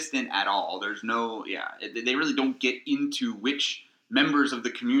consistent at all. There's no, they really don't get into which members of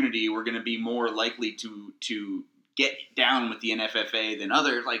the community were going to be more likely to get down with the NFFA than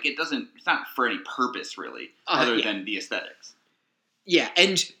others. Like, it's not for any purpose really, other than the aesthetics. Yeah,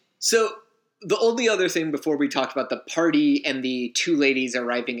 and so... The only other thing before we talked about the party and the two ladies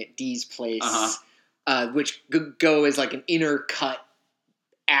arriving at Dee's place, which go as like an intercut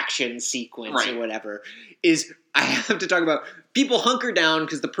action sequence or whatever, is I have to talk about people hunker down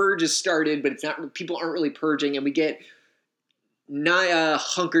because the Purge has started, but it's not. People aren't really purging, and we get Naya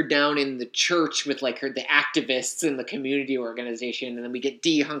hunkered down in the church with like the activists in the community organization, and then we get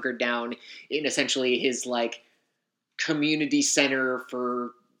Dee hunkered down in essentially his like community center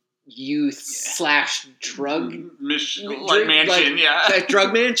for youth / drug mansion,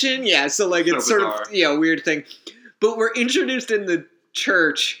 drug mansion, so like it's so sort of weird thing. But we're introduced in the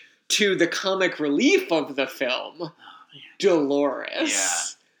church to the comic relief of the film, Dolores. Yeah,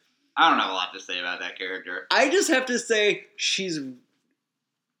 I don't have a lot to say about that character. I just have to say she's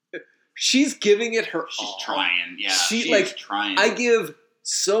giving it her all. She's trying, she's trying. I give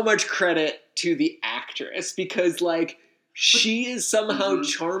so much credit to the actress because like. She is somehow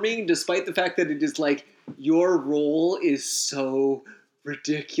charming, despite the fact that it is like your role is so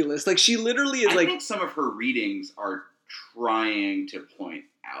ridiculous. Like she literally is I think some of her readings are trying to point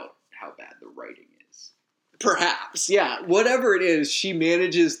out how bad the writing is. Perhaps, whatever it is, she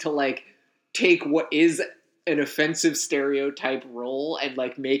manages to like take what is an offensive stereotype role and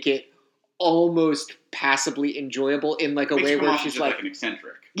like make it almost passably enjoyable in like a way where she's like an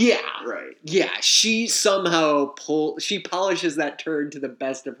eccentric. Yeah. Right. Yeah, she somehow polishes that turn to the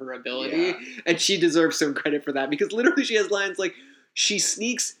best of her ability, and she deserves some credit for that because literally she has lines like she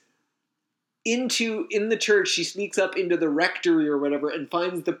sneaks in the church, she sneaks up into the rectory or whatever and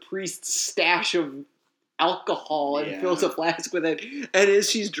finds the priest's stash of alcohol and fills a flask with it. And as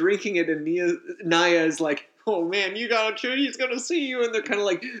she's drinking it, and Naya is like, oh man, you gotta chill, he's gonna see you. And they're kind of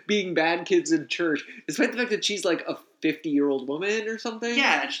like being bad kids in church, despite the fact that she's like a 50-year-old woman or something.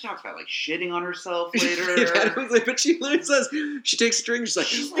 Yeah, and she talks about like shitting on herself later. But she literally says, she takes a drink, she's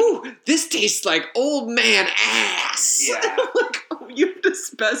like, ooh, this tastes like old man ass. Yeah. I'm like, oh, you have to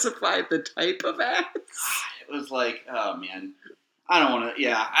specify the type of ass. It was like, oh man. I don't want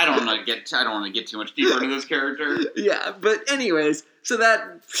to get too much deeper into this character. Yeah, but anyways, so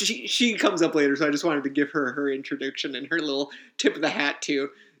that she comes up later, so I just wanted to give her introduction and her little tip of the hat to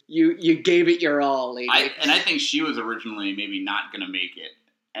you gave it your all, lady. I think she was originally maybe not going to make it,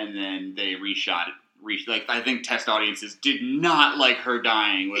 and then they reshot it. Like, I think test audiences did not like her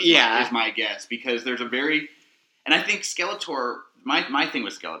dying. Is my guess, because there's a very, and I think Skeletor. My thing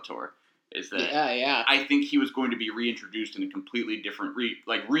with Skeletor is that I think he was going to be reintroduced in a completely different,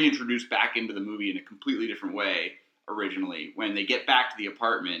 reintroduced back into the movie in a completely different way originally when they get back to the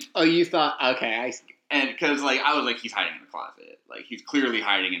apartment. Oh, you thought, okay, and because I was like, he's hiding in the closet, like he's clearly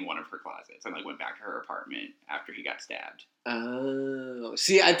hiding in one of her closets, and went back to her apartment after he got stabbed. Oh,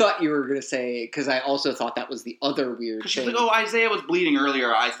 see, I thought you were gonna say, because I also thought that was the other weird thing. She's like, oh, Isaiah was bleeding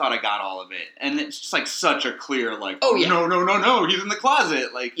earlier. I thought I got all of it, and it's just like such a clear no, he's in the closet,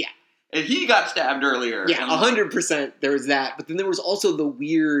 and he got stabbed earlier. Yeah, 100%. There was that, but then there was also the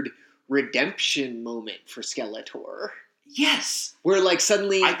weird redemption moment for Skeletor. Yes, where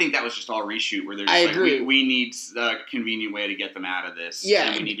suddenly, I think that was just all reshoot. Where they're just we need a convenient way to get them out of this. Yeah,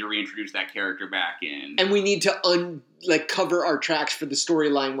 and we need to reintroduce that character back in, and we need to cover our tracks for the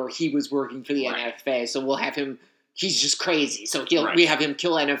storyline where he was working for the NFA. So we'll have him. He's just crazy. So we have him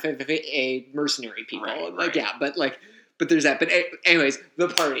kill NFA mercenary people. But there's that. But anyways, the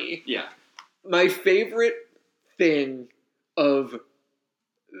party. Yeah, my favorite thing of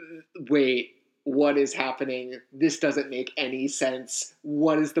wait. What is happening? This doesn't make any sense.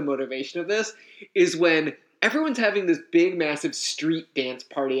 What is the motivation of this? Is when everyone's having this big, massive street dance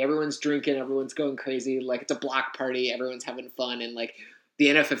party. Everyone's drinking. Everyone's going crazy. Like, it's a block party. Everyone's having fun. And, the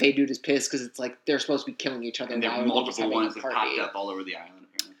NFFA dude is pissed because it's they're supposed to be killing each other. And there are multiple ones that popped up all over the island,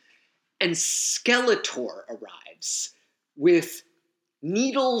 apparently. And Skeletor arrives with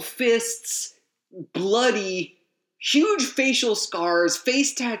needle fists, bloody, huge facial scars,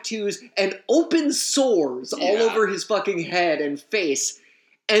 face tattoos, and open sores all over his fucking head and face.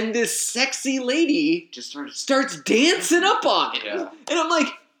 And this sexy lady just starts dancing up on him. Yeah. And I'm like,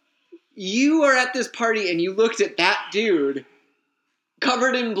 you are at this party and you looked at that dude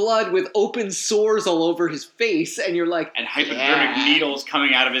covered in blood with open sores all over his face, and you're like, and hypodermic needles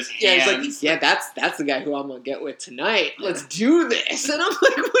coming out of his hands. He's like, that's the guy who I'm gonna get with tonight. Let's do this. And I'm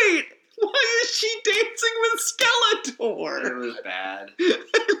like, wait. Why is she dancing with Skeletor? It was bad.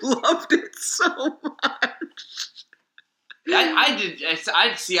 I loved it so much.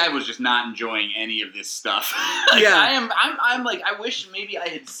 I was just not enjoying any of this stuff. I wish maybe I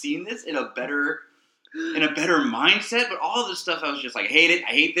had seen this in a better mindset, but all this stuff I was just like, I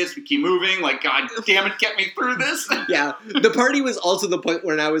hate this, we keep moving, god damn it, get me through this. Yeah, the party was also the point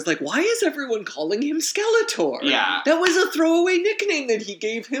where I was like, why is everyone calling him Skeletor? Yeah. That was a throwaway nickname that he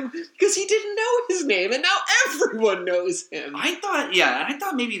gave him because he didn't know his name, and now everyone knows him. I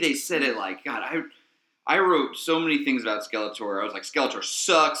thought maybe they said it I wrote so many things about Skeletor. I was like, Skeletor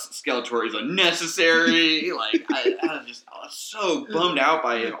sucks. Skeletor is unnecessary. I was so bummed out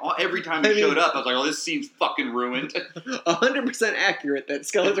by him. Every time he showed up, I was like, oh, this scene's fucking ruined. 100% accurate that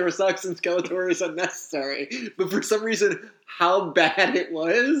Skeletor sucks and Skeletor is unnecessary. But for some reason, how bad it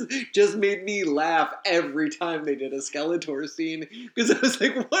was just made me laugh every time they did a Skeletor scene. Because I was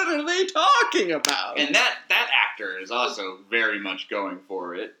like, what are they talking about? And that actor is also very much going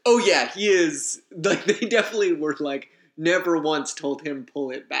for it. Oh, yeah, he is. They definitely were never once told him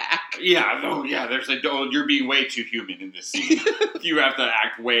pull it back. Yeah, there's you're being way too human in this scene. You have to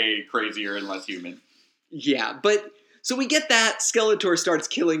act way crazier and less human. Yeah, but so we get that. Skeletor starts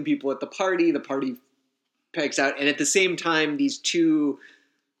killing people at the party. The party pegs out, and at the same time, these two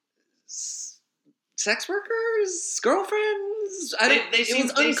sex workers, girlfriends. It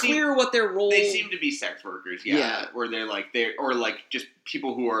was unclear what their role. They seem to be sex workers. Yeah. Where they're just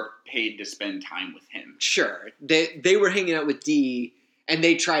people who are paid to spend time with him. Sure, they were hanging out with Dee, and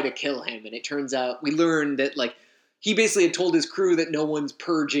they try to kill him, and it turns out we learned that he basically had told his crew that no one's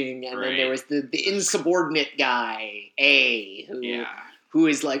purging, and then there was the insubordinate guy, A, who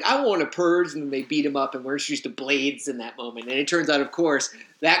is I want to purge, and then they beat him up, and we're introduced to Blades in that moment. And it turns out, of course,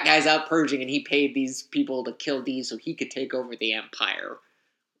 that guy's out purging, and he paid these people to kill Dee so he could take over the Empire.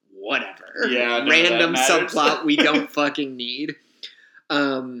 whatever. Yeah, none of Random that matters. subplot we don't fucking need.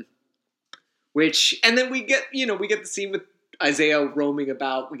 And then we get the scene with Isaiah roaming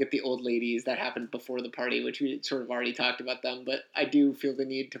about. We get the old ladies that happened before the party, which we sort of already talked about them. But I do feel the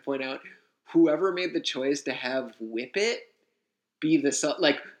need to point out whoever made the choice to have Whip It be the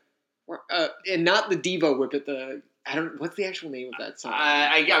and not the Devo Whip It. What's the actual name of that song?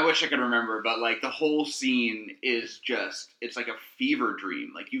 I wish I could remember, but like the whole scene is it's like a fever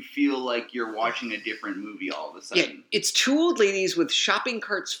dream. Like you feel like you're watching a different movie all of a sudden. Yeah, it's two old ladies with shopping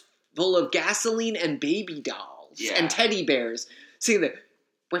carts full of gasoline and baby dolls and teddy bears singing the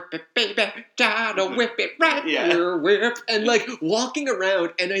 "Whip it, baby, gotta whip it right here, whip," and like walking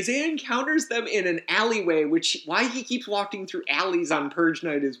around. And Isaiah encounters them in an alleyway, why he keeps walking through alleys on Purge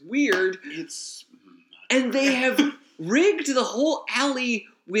Night is weird. And they have rigged the whole alley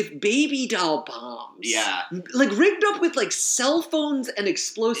with baby doll bombs. Yeah. Like rigged up with like cell phones and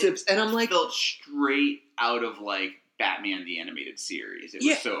explosives. And I'm like, felt straight out of like Batman the Animated Series. It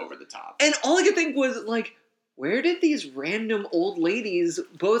was so over the top. And all I could think was like, where did these random old ladies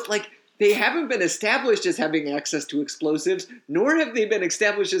both like, they haven't been established as having access to explosives, nor have they been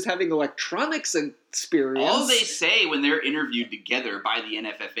established as having electronics experience. All they say when they're interviewed together by the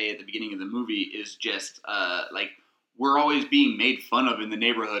NFFA at the beginning of the movie is just like, we're always being made fun of in the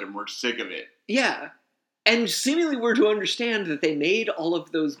neighborhood and we're sick of it. Yeah. And seemingly we're to understand that they made all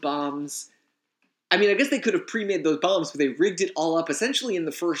of those bombs. I mean, I guess they could have pre-made those bombs, but they rigged it all up essentially in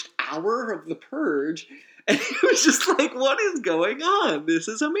the first hour of the Purge. And it was just like, what is going on? This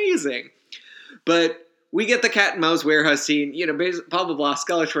is amazing. But we get the cat and mouse warehouse scene. Blah, blah, blah.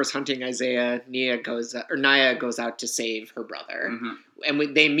 Skeletor's hunting Isaiah. Naya goes out to save her brother. Mm-hmm.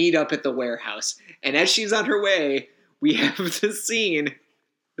 And they meet up at the warehouse. And as she's on her way, we have this scene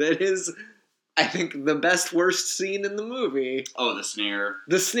that is, I think, the worst scene in the movie. Oh, the snare.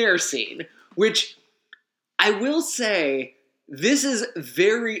 The snare scene. Which, I will say, this is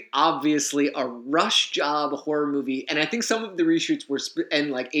very obviously a rush job horror movie. And I think some of the reshoots were,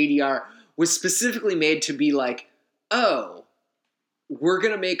 and like ADR, was specifically made to be like, oh, we're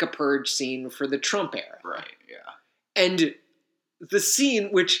going to make a Purge scene for the Trump era. Right, yeah. And the scene,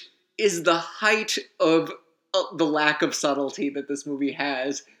 which is the height of the lack of subtlety that this movie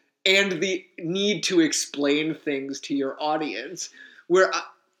has, and the need to explain things to your audience, where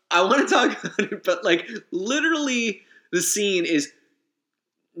I want to talk about it, but like literally the scene is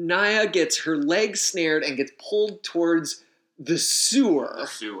Naya gets her leg snared and gets pulled towards the sewer. The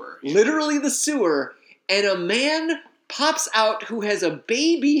sewer. Literally the sewer. And a man pops out who has a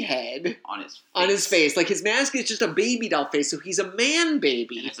baby head on his face. Like his mask is just a baby doll face, so he's a man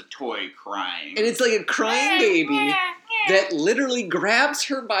baby. And it's a toy crying. And it's like a crying baby that literally grabs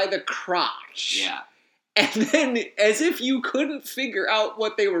her by the crotch. Yeah. And then, as if you couldn't figure out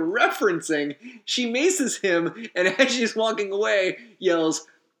what they were referencing, she maces him, and as she's walking away, yells,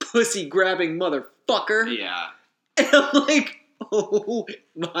 "Pussy-grabbing motherfucker." Yeah. And I'm like, oh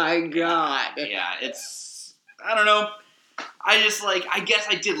my god. Yeah, I don't know. I guess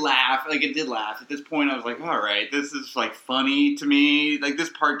I did laugh. Like, it did laugh. At this point, I was like, all right, this is, like, funny to me. Like, this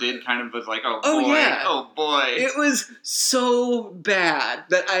part did kind of was like, oh boy. Yeah. Oh, boy. It was so bad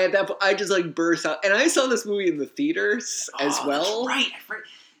that I just, like, burst out. And I saw this movie in the theaters as well. That's right.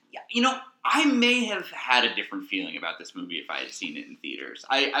 Yeah, I may have had a different feeling about this movie if I had seen it in theaters.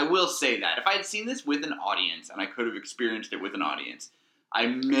 I will say that. If I had seen this with an audience, and I could have experienced it with an audience, I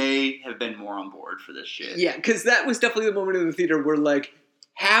may have been more on board for this shit. Yeah, because that was definitely the moment in the theater where, like,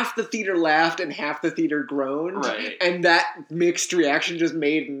 half the theater laughed and half the theater groaned. Right. And that mixed reaction just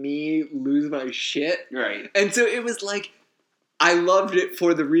made me lose my shit. Right. And so it was like, I loved it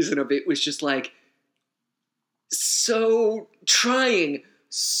for the reason of it was just, like, so trying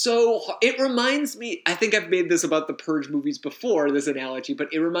so hard. It reminds me, I think I've made this about the Purge movies before, this analogy,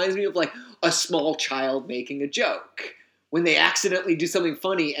 but it reminds me of, like, a small child making a joke. When they accidentally do something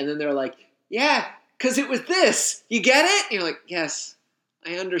funny and then they're like, yeah, because it was this. You get it? And you're like, yes,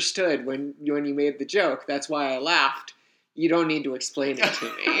 I understood when you made the joke. That's why I laughed. You don't need to explain it to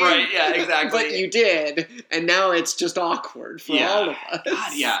me. Right, yeah, exactly. But you did, and now it's just awkward for all of us.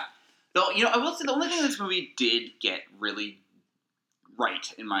 God, yeah. Though, I will say the only thing this movie did get really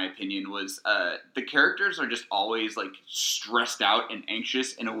right, in my opinion, was the characters are just always, like, stressed out and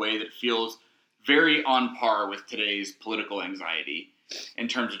anxious in a way that feels very on par with today's political anxiety in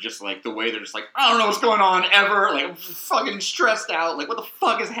terms of just, like, the way they're just like, I don't know what's going on ever, like, fucking stressed out, like, what the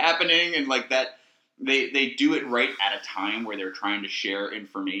fuck is happening, and, like, that they do it right at a time where they're trying to share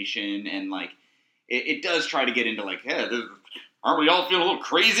information, and, like, it does try to get into, like, yeah, aren't we all feeling a little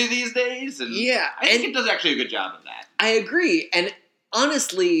crazy these days? And yeah. I think it does actually a good job of that. I agree, and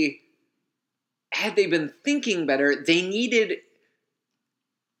honestly, had they been thinking better, they needed...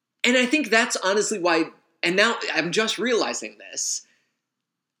 And I think that's honestly why... And now I'm just realizing this.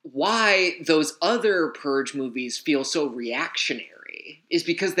 Why those other Purge movies feel so reactionary is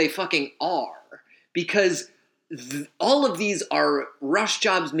because they fucking are. Because all of these are rush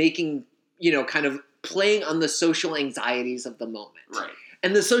jobs making, kind of playing on the social anxieties of the moment. Right.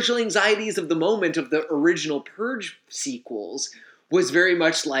 And the social anxieties of the moment of the original Purge sequels was very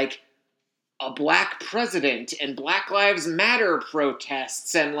much like a black president and Black Lives Matter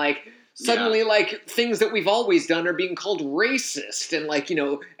protests and suddenly things that we've always done are being called racist and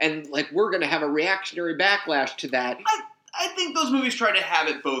we're going to have a reactionary backlash to that. I think those movies try to have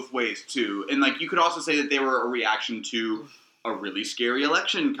it both ways too. And you could also say that they were a reaction to a really scary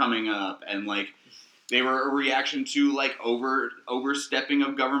election coming up and they were a reaction to overstepping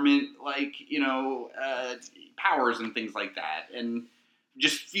of government powers and things like that, and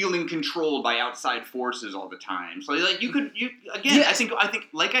just feeling controlled by outside forces all the time. So I think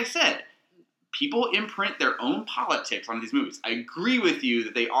like I said, people imprint their own politics on these movies. I agree with you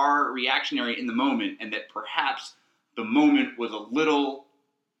that they are reactionary in the moment, and that perhaps the moment was a little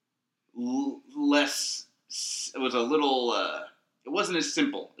less. It was a little. It wasn't as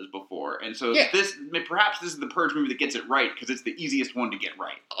simple as before, and so perhaps this is the Purge movie that gets it right because it's the easiest one to get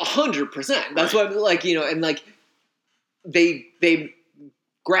right. 100%. That's what and they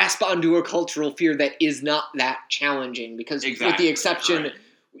grasp onto a cultural fear that is not that challenging because with the exception,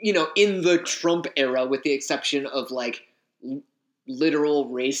 in the Trump era, with the exception of literal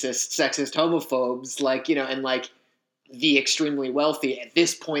racist, sexist homophobes, and the extremely wealthy at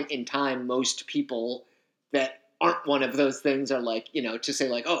this point in time, most people that aren't one of those things are to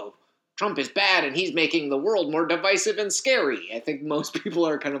say oh, Trump is bad and he's making the world more divisive and scary. I think most people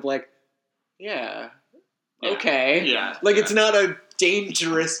are kind of okay. Yeah. It's not a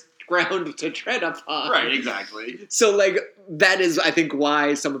dangerous ground to tread upon. Right, exactly. So, that is, I think,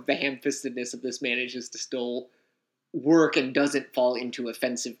 why some of the ham-fistedness of this manages to still work and doesn't fall into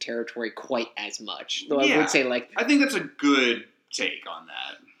offensive territory quite as much. Though I would say, I think that's a good take on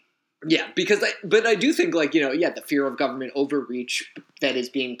that. Yeah, but I do think, the fear of government overreach that is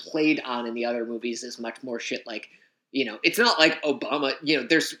being played on in the other movies is much more shit it's not like Obama,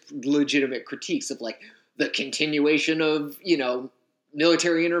 there's legitimate critiques of, the continuation of,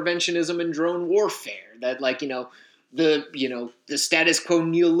 military interventionism and drone warfare, that the status quo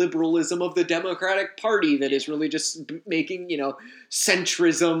neoliberalism of the Democratic Party that is really just making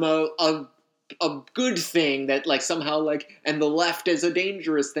centrism a good thing, that somehow and the left is a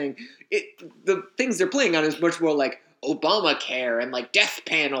dangerous thing. The things they're playing on is much more Obamacare and death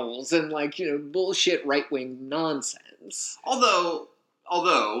panels and bullshit right wing nonsense. Although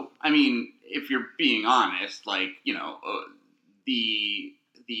I mean, if you're being honest,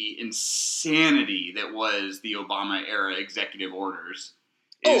 the insanity that was the Obama era executive orders.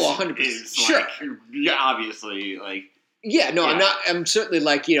 Is, 100%. Sure. Obviously, I'm certainly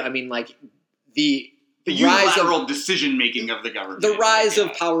the unilateral decision making of the government. The rise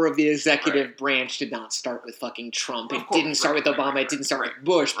of power of the executive branch did not start with fucking Trump. It didn't start with Obama. It didn't start with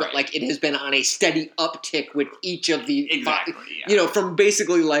Bush. But it has been on a steady uptick with each of the from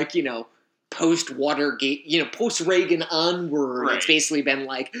basically post Watergate, post Reagan onward. Right. It's basically been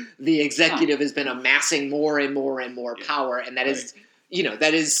the executive has been amassing more and more and more power, and that is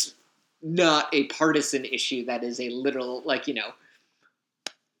that is not a partisan issue. That is a literal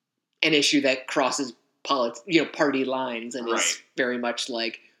an issue that crosses party lines and is very much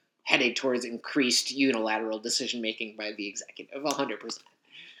heading towards increased unilateral decision making by the executive. 100%.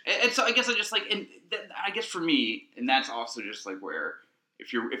 And so I guess I guess for me, and that's also just where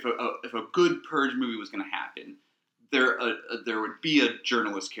if a good Purge movie was going to happen, there would be a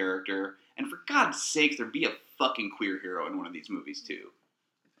journalist character, and for God's sake, there'd be a fucking queer hero in one of these movies too.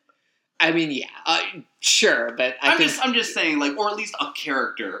 I mean, sure, but I'm just saying, or at least a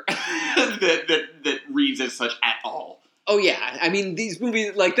character that reads as such at all. Oh yeah, I mean, these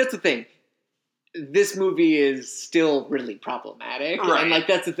movies, that's the thing. This movie is still really problematic, right? And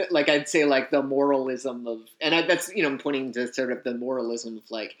that's the I'd say the moralism of, and that's I'm pointing to sort of the moralism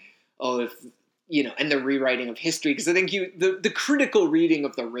of and the rewriting of history, because I think the critical reading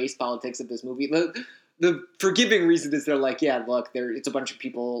of the race politics of this movie. The forgiving reason is they're it's a bunch of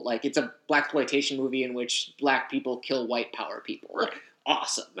people, it's a blaxploitation movie in which black people kill white power people. Right.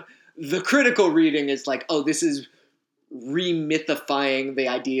 Awesome. The critical reading is this is remythifying the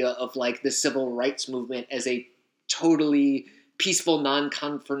idea of the civil rights movement as a totally peaceful,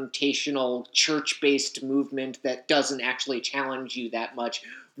 non-confrontational, church-based movement that doesn't actually challenge you that much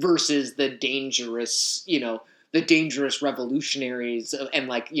versus the dangerous, the dangerous revolutionaries and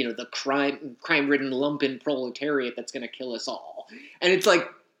like, you know, the crime-ridden lumpen proletariat that's going to kill us all. And it's like,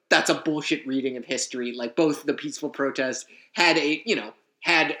 that's a bullshit reading of history. Like, both the peaceful protest had a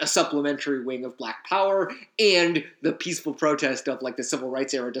supplementary wing of Black Power, and the peaceful protest of like the civil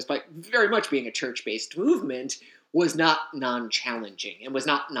rights era, despite very much being a church-based movement, was not non-challenging and was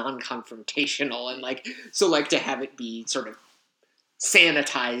not non-confrontational. And like, so like to have it be sort of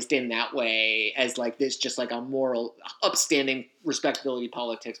sanitized in that way as like this, just like a moral, upstanding respectability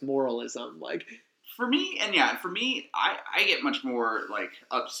politics, moralism, like. For me, I get much more like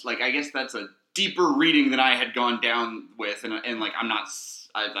ups. Like, I guess that's a deeper reading than I had gone down with, and like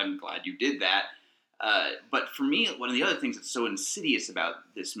I'm glad you did that. But for me, one of the other things that's so insidious about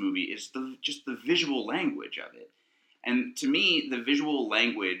this movie is just the visual language of it. And to me, the visual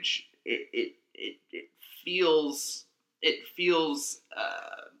language it feels exploitative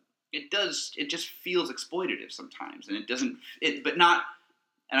sometimes, and it doesn't. But not.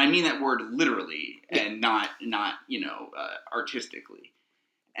 And I mean that word literally, and not artistically.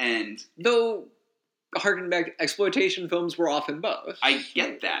 And though, harken back, exploitation films were often both. I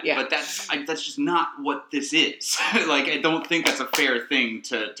get that, but that's just not what this is. Like, I don't think that's a fair thing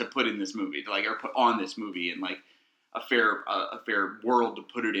to put in this movie, or put on this movie, and like a fair world to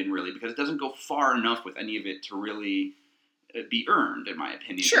put it in, really, because it doesn't go far enough with any of it to really be earned, in my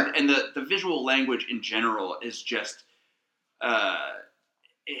opinion. Sure. And the visual language in general is just.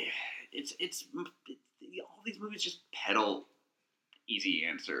 It's all these movies just peddle easy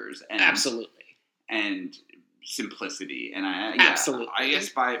answers and absolutely and simplicity, and absolutely. I guess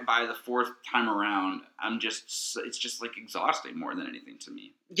by the fourth time around, it's just like exhausting more than anything to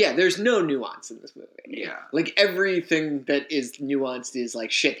me. Yeah, there's no nuance in this movie. Yeah, like everything that is nuanced is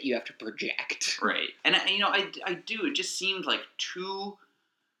like shit that you have to project. Right, and I do. It just seemed like too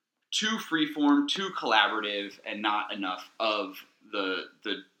freeform, too collaborative, and not enough of the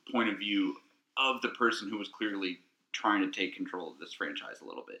point of view of the person who was clearly trying to take control of this franchise a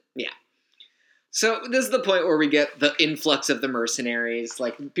little bit. Yeah. So this is the point where we get the influx of the mercenaries.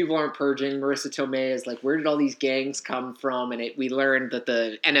 Like, people aren't purging. Marissa Tomei is like, where did all these gangs come from? And we learned that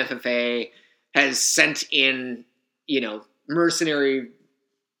the NFFA has sent in, mercenary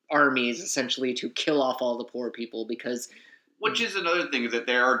armies essentially to kill off all the poor people because... Which is another thing, is that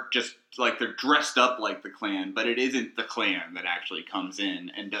they are just, like, they're dressed up like the Klan, but it isn't the Klan that actually comes in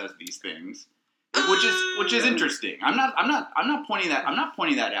and does these things. Which is interesting. I'm not pointing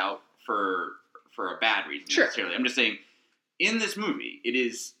that out for a bad reason necessarily. I'm just saying, in this movie, it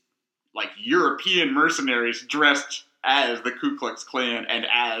is like European mercenaries dressed as the Ku Klux Klan and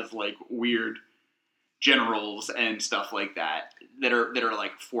as like weird generals and stuff like that are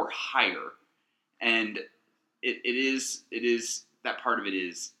like for hire, and it is that part of it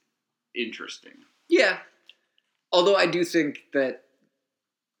is interesting. Yeah, although I do think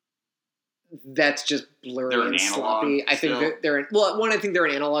that's just blurry and sloppy. I think that they're one. I think they're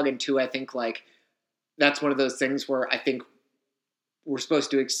an analog, and two, I think like that's one of those things where I think we're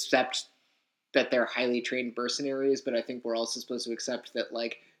supposed to accept that they're highly trained mercenaries, but I think we're also supposed to accept that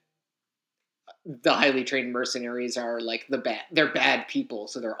like the highly trained mercenaries are like they're bad people,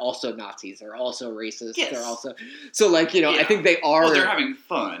 so they're also Nazis, they're also racist, they're also so like I think they are. Well, they're having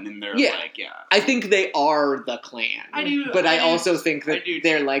fun, and they're I think they are the Klan. I do, but I also think that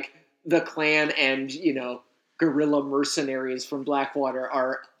they're like the Klan and guerrilla mercenaries from Blackwater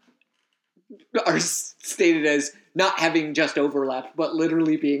are stated as not having just overlap, but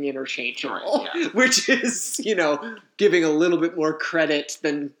literally being interchangeable, which is giving a little bit more credit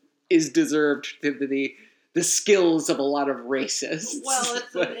than is deserved to the skills of a lot of racists. Well,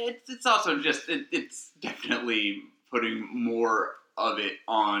 it's also just it's definitely putting more of it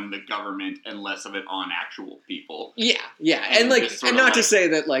on the government and less of it on actual people. Yeah, and like, and not to say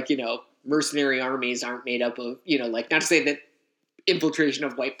that like mercenary armies aren't made up of like, not to say that infiltration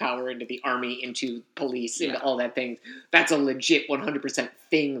of white power into the army, into police, into all that thing, that's a legit 100%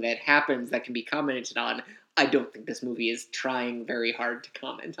 thing that happens that can be commented on. I don't think this movie is trying very hard to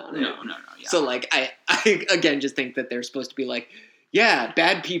comment on it. No. Yeah. So like, I again just think that they're supposed to be like, yeah,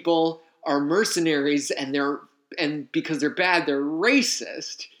 bad people are mercenaries, and because they're bad, they're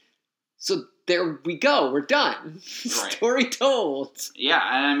racist. So there we go. We're done. Right. Story told. Yeah,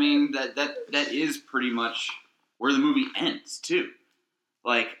 and I mean that is pretty much where the movie ends too.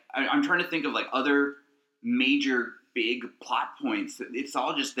 Like I'm trying to think of like other major big plot points. It's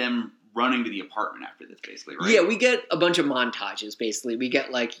all just them running to the apartment after this, basically, right? Yeah, we get a bunch of montages, basically. We get,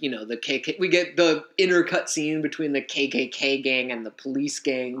 like, the KK... We get the intercut scene between the KKK gang and the police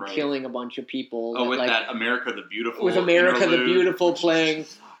gang killing a bunch of people. Oh, with like, that America the Beautiful with America interlude, the Beautiful playing.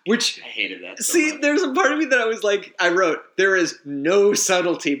 Which, I hated that so see, much. there's a part of me that I was like, I wrote, there is no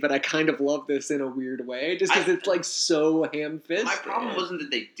subtlety, but I kind of love this in a weird way, just because it's like so ham-fisted. My problem wasn't that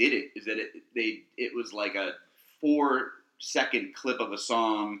they did it, is that it was like a 4-second clip of a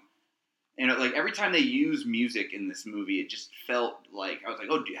song. And like every time they use music in this movie, it just felt like I was like,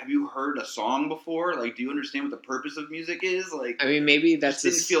 "Oh, have you heard a song before? Like, do you understand what the purpose of music is?" Like, I mean, maybe that's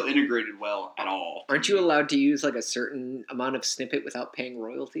just didn't feel integrated well at all. Aren't you allowed to use like a certain amount of snippet without paying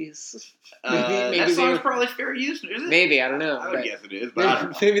royalties? That song's probably fair use, is it? Maybe, I don't know. I would guess it is, but I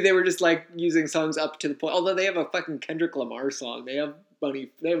don't know. Maybe they were just like using songs up to the point. Although they have a fucking Kendrick Lamar song, they have money,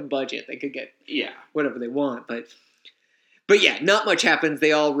 they have a budget, they could get whatever they want, But yeah, not much happens.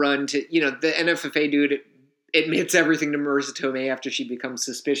 They all run to, the NFFA dude admits everything to Marissa Tomei after she becomes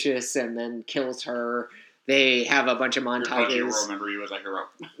suspicious and then kills her. They have a bunch of Your country will montages. remember you as a hero.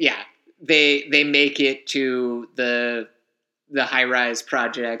 Yeah, they make it to the high-rise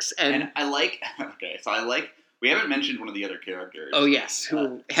projects. And I like, we haven't mentioned one of the other characters. oh yes,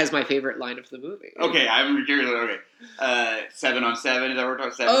 who has my favorite line of the movie. Okay, I'm curious. Okay. 7 on 7, is that what we're talking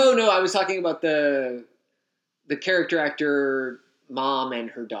about? 7? Oh no, I was talking about the character actor mom and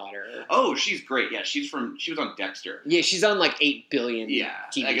her daughter. Oh, she's great. Yeah, she was on Dexter. Yeah, she's on like 8 billion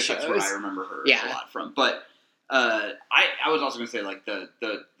TV I guess shows. that's where I remember her Yeah. a lot from. But I was also going to say, like,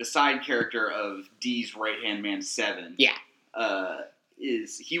 the side character of Dee's right-hand man, 7. Yeah.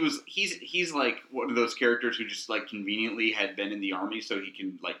 He's like one of those characters who just, like, conveniently had been in the army so he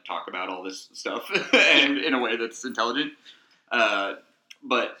can, like, talk about all this stuff and in a way that's intelligent.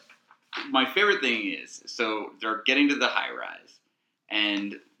 But my favorite thing is, so they're getting to the high rise,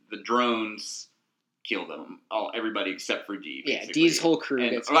 and the drones kill them, everybody except for Dee. Yeah, basically. Dee's whole crew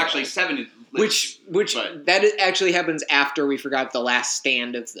And, gets actually, killed. 7 Which but- that actually happens after we forgot the last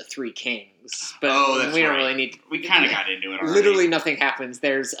stand of the Three Kings. But that's we don't right. really need. We kind of got into it already. Literally nothing happens.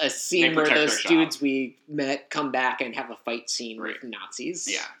 There's a scene They where protect those their dudes shop. we met come back and have a fight scene Right. with Nazis.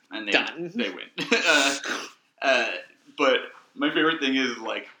 Yeah, and Done. they win. But my favorite thing is,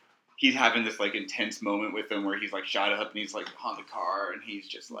 like, he's having this, like, intense moment with them where he's, like, shot up and he's, like, on the car and he's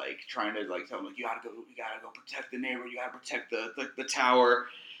just, like, trying to, like, tell him, like, you gotta go protect the neighbor, you gotta protect the tower.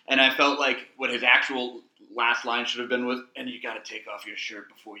 And I felt like what his actual last line should have been was, and you gotta take off your shirt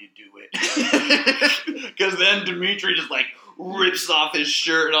before you do it. Because then Dimitri just, like, rips off his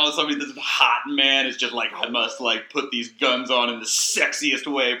shirt and all of a sudden this hot man is just like, I must, like, put these guns on in the sexiest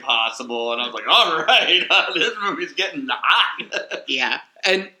way possible. And I was like, all right, this movie's getting hot. Yeah.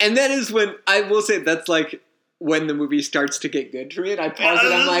 And that is when, I will say, that's like when the movie starts to get good for me. And I pause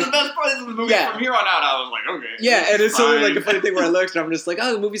it, I'm This like, is the best part of the movie. Yeah. From here on out, I was like, okay. yeah, and it's only like a fine. funny thing where I looked and I'm just like,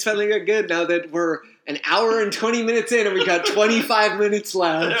 oh, the movie's finally got good now that we're an hour and 20 minutes in and we got 25 minutes I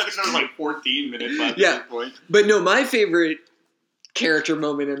left. think there was like 14 minutes left Yeah. at this point. But no, my favorite character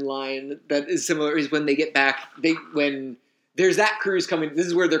moment in line that is similar is when they get back, when there's that cruise coming, this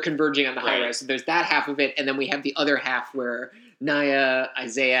is where they're converging on the high Right. rise. So there's that half of it, and then we have the other half where Naya,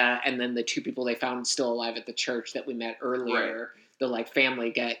 Isaiah, and then the 2 people they found still alive at the church that we met earlier, the like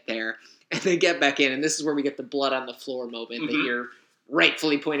family get there, and they get back in, and this is where we get the blood on the floor moment that Mhm. you're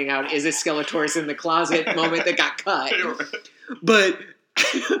rightfully pointing out is a Skeletor's in the closet moment that got cut. But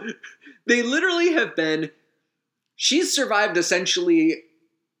they literally have been, she's survived essentially,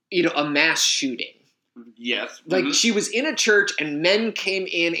 a mass shooting. Yes. Like, Mhm. she was in a church and men came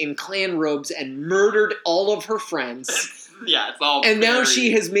in clan robes and murdered all of her friends. Yeah, it's all And now very-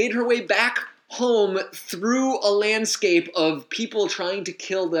 she has made her way back home through a landscape of people trying to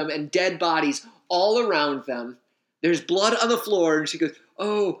kill them and dead bodies all around them. There's blood on the floor, and she goes,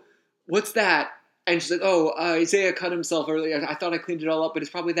 oh, what's that? And she's like, oh, Isaiah cut himself earlier. I thought I cleaned it all up, but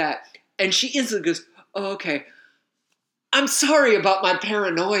it's probably that. And she instantly goes, oh, okay. I'm sorry about my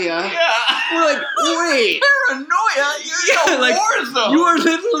paranoia. Yeah. We're like, wait. Paranoia? You're in a war zone. You are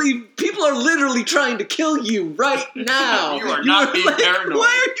literally, people are literally trying to kill you right now. You are not being paranoid.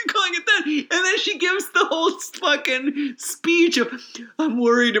 Why are you calling it that? And then she gives the whole fucking speech of, I'm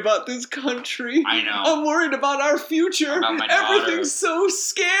worried about this country. I know. I'm worried about our future. About my daughter. Everything's so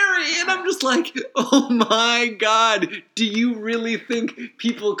scary. And I'm just like, oh my God, do you really think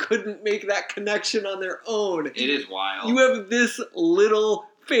people couldn't make that connection on their own? It is wild. You have this little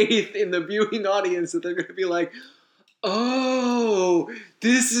faith in the viewing audience that they're going to be like, oh,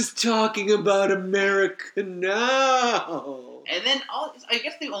 this is talking about America now. And then I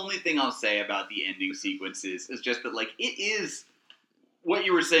guess the only thing I'll say about the ending sequences is just that, like, it is what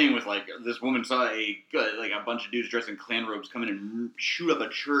you were saying with, like, this woman saw a bunch of dudes dressed in clan robes come in and shoot up a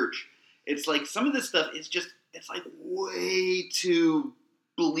church. It's like some of this stuff is just, it's like way too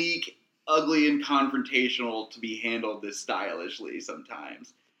bleak, ugly, and confrontational to be handled this stylishly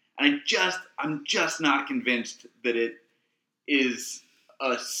sometimes. And I'm just not convinced that it is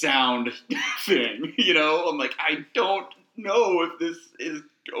a sound thing. You know, I'm like, I don't know if this is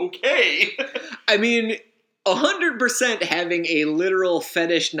okay. I mean, 100% having a literal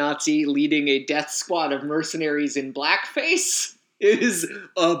fetish Nazi leading a death squad of mercenaries in blackface is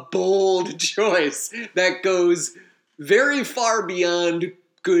a bold choice that goes very far beyond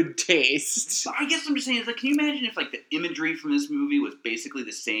good taste. I guess I'm just saying, can you imagine if the imagery from this movie was basically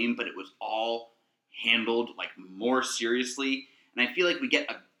the same, but it was all handled more seriously? And I feel like we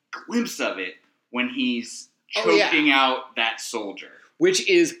get a glimpse of it when he's choking out that soldier, which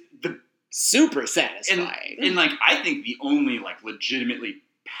is super satisfying. And I think the only legitimately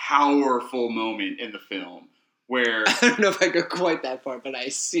powerful moment in the film where I don't know if I go quite that far, but I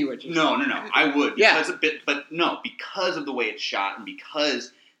see what you're saying. No, I would because because of the way it's shot and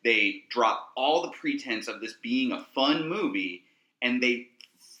because they drop all the pretense of this being a fun movie and they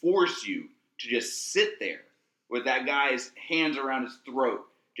force you to just sit there with that guy's hands around his throat,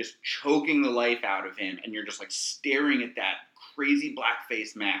 just choking the life out of him, and you're just staring at that crazy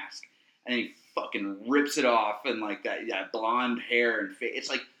blackface mask, and then he fucking rips it off and that blonde hair and face.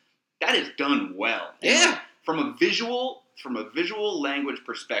 It's that is done well. Yeah. And, from a visual language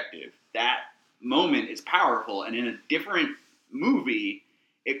perspective, that moment is powerful, and in a different movie,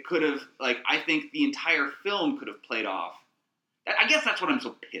 it could have I think the entire film could have played off. I guess that's what I'm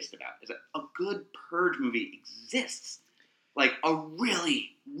so pissed about, is that a good Purge movie exists. A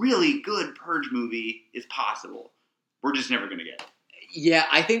really, really good Purge movie is possible. We're just never going to get it. Yeah,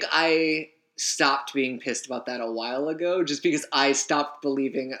 I think I stopped being pissed about that a while ago, just because I stopped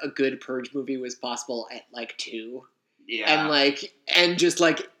believing a good Purge movie was possible at 2. Yeah. And just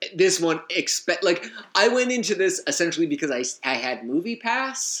this one I went into this essentially because I had Movie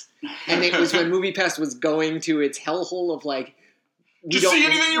Pass, and it was when Movie Pass was going to its hellhole of just see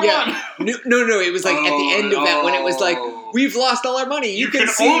anything you want. No, it was at the end of that when it was we've lost all our money. You can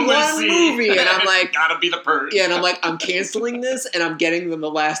see one movie, and I'm gotta be the Purge. Yeah, and I'm I'm canceling this, and I'm getting them the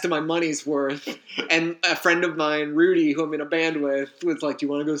last of my money's worth. And a friend of mine, Rudy, who I'm in a band with, was do you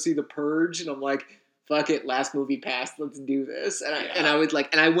want to go see The Purge? And I'm fuck it, last Movie Pass, let's do this. And I was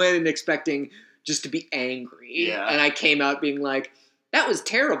and I went in expecting just to be angry. Yeah. And I came out being that was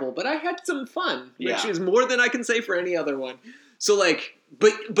terrible, but I had some fun, which is more than I can say for any other one. So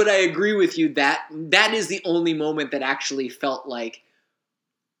but I agree with you that is the only moment that actually felt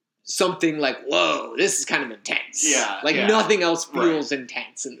something whoa, this is kind of intense. Yeah. Nothing else feels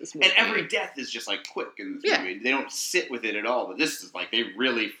intense in this movie. And every death is just quick in this movie. They don't sit with it at all, but this is they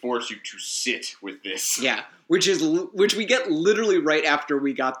really force you to sit with this. Yeah, which we get literally right after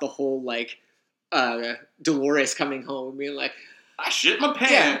we got the whole Dolores coming home being I shit my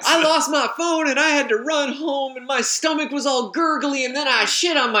pants. Yeah, I lost my phone and I had to run home and my stomach was all gurgly and then I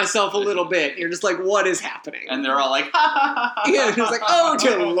shit on myself a little bit. And you're just what is happening? And they're all ha ha ha. Yeah, and it's oh,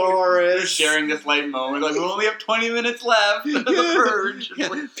 Dolores. They're sharing this light moment. We only have 20 minutes left of the Purge. Yeah.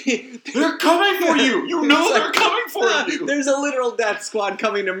 They're coming for you. You know they're coming for you. There's a literal death squad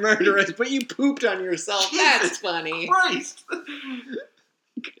coming to murder us, but you pooped on yourself. That's funny. Christ.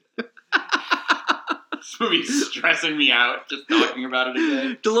 This movie's stressing me out just talking about it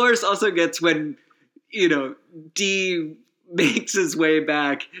again. Dolores also gets when, Dee makes his way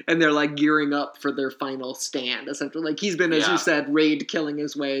back and they're gearing up for their final stand, essentially. He's been, as you said, raid killing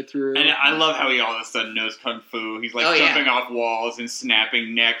his way through. And I love how he all of a sudden knows Kung Fu. He's jumping off walls and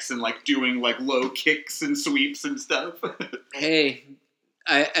snapping necks and doing low kicks and sweeps and stuff. Hey,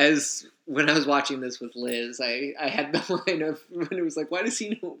 when I was watching this with Liz, I had the line of when it was why does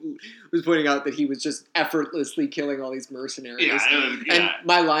he know? Was pointing out that he was just effortlessly killing all these mercenaries. Yeah. And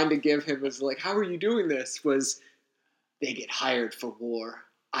my line to give him was how are you doing this? Was they get hired for war.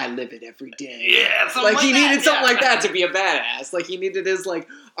 I live it every day. Yeah, something he needed something like that to be a badass. He needed his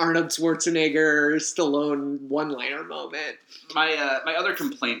Arnold Schwarzenegger, Stallone one-liner moment. My other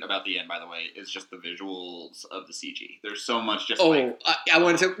complaint about the end, by the way, is just the visuals of the CG. There's so much just I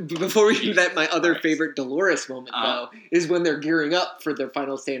want to before we do that. My other favorite Dolores moment though is when they're gearing up for their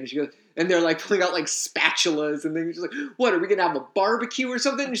final stand. And she goes, and they're pulling out spatulas, and then she's "What are we gonna have a barbecue or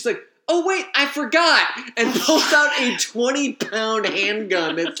something?" And she's "Oh wait, I forgot!" and pulls out a 20-pound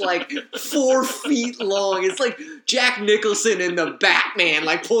handgun that's 4 feet long. It's Jack Nicholson in the Batman,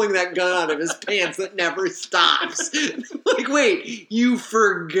 pulling that gun out of his pants that never stops. Wait, you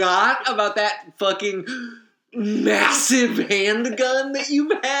forgot about that fucking massive handgun that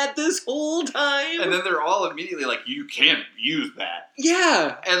you've had this whole time? And then they're all immediately you can't use that.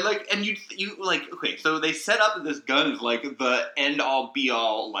 Yeah. And you okay, so they set up that this gun is the end all be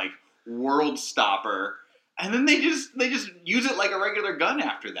all world stopper, And then they just use it like a regular gun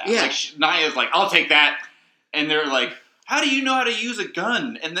after that. Yeah. Like Naya's like, I'll take that. And they're like, how do you know how to use a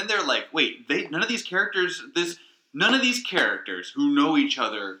gun? And then they're like, wait, none of these characters who know each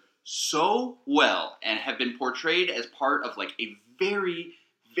other so well and have been portrayed as part of like a very,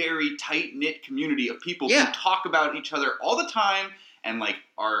 very tight-knit community of people who talk about each other all the time and like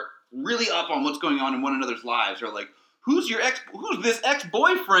are really up on what's going on in one another's lives are like, who's this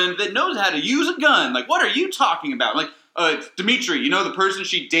ex-boyfriend that knows how to use a gun? Like, what are you talking about? Like, it's Dimitri, you know, the person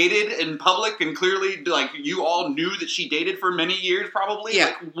she dated in public and clearly, like, you all knew that she dated for many years, probably? Yeah.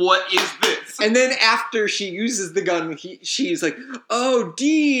 Like, what is this? And then after she uses the gun, she's like, oh,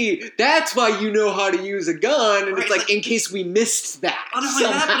 Dee, that's why you know how to use a gun. And Right, it's like, in case we missed that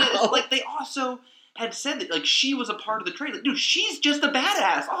somehow. Like, they also had said that, like, she was a part of the trade. Like, dude, she's just a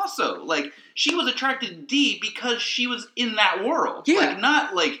badass also. Like, she was attracted to Dee because she was in that world. Yeah. Like,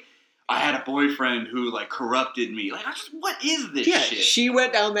 not, like, I had a boyfriend who, like, corrupted me. Like, what is this shit? She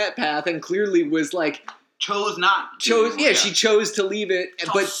went down that path and clearly was, like... She chose to leave it. It's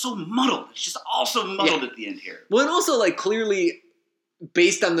all so muddled. It's just all so muddled at the end here. Well, and also, like, clearly,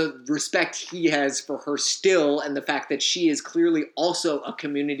 based on the respect he has for her still and the fact that she is clearly also a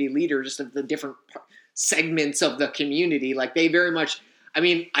community leader, just of the different segments of the community, like, they very much... I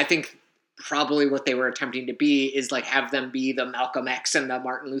mean, I think... probably what they were attempting to be is like have them be the Malcolm X and the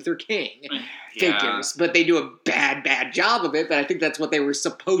Martin Luther King figures, but they do a bad job of it. But I think that's what they were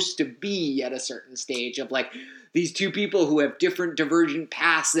supposed to be at a certain stage of like these two people who have different divergent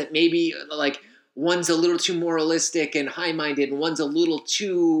paths that maybe like one's a little too moralistic and high-minded and one's a little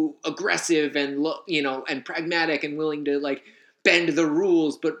too aggressive and and pragmatic and willing to like bend the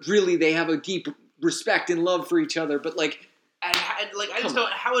rules, but really they have a deep respect and love for each other. But like, And like, I just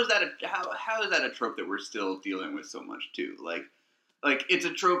don't. How is that a trope that we're still dealing with so much too? Like it's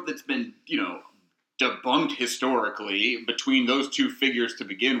a trope that's been debunked historically between those two figures to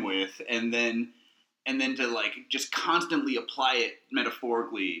begin with, and then to like just constantly apply it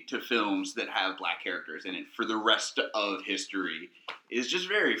metaphorically to films that have black characters in it for the rest of history is just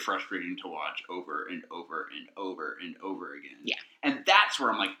very frustrating to watch over and over and over and over again. Yeah, and that's where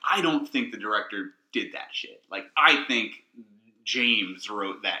I'm like, I don't think the director did that shit. Like, I think James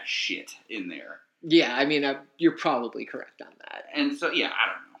wrote that shit in there. Yeah, I mean, you're probably correct on that. And so, yeah, I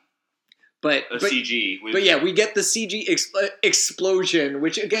don't know. But CG. But yeah, we get the CG explosion,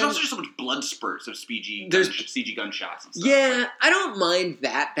 which again... There's also just so much blood spurts of CG gunshots and stuff. Yeah, I don't mind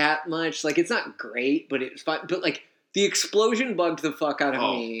that much. Like, it's not great, but it's fine. But, like, the explosion bugged the fuck out of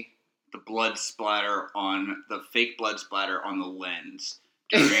me. The fake blood splatter on the lens.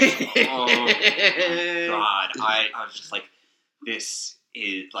 Oh, my God. I was just like, this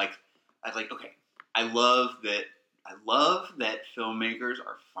is, like... I was like, okay, I love that filmmakers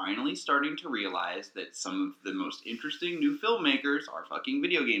are finally starting to realize that some of the most interesting new filmmakers are fucking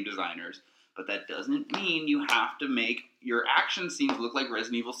video game designers, but that doesn't mean you have to make your action scenes look like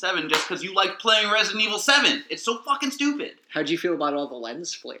Resident Evil 7 just because you like playing Resident Evil 7. It's so fucking stupid. How'd you feel about all the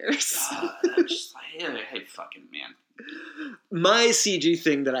lens flares? I'm just like, hey, fucking man. My CG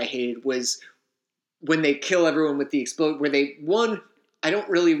thing that I hated was when they kill everyone with the explode, where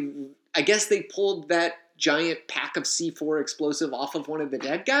I guess they pulled that giant pack of C4 explosive off of one of the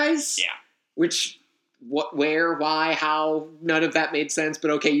dead guys. Yeah. Which, where, why, how, none of that made sense.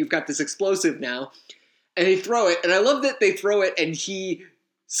 But okay, you've got this explosive now. And they throw it. And I love that they throw it and he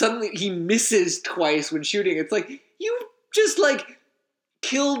misses twice when shooting. It's like, you just like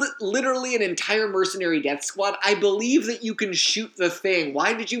killed literally an entire mercenary death squad. I believe that you can shoot the thing.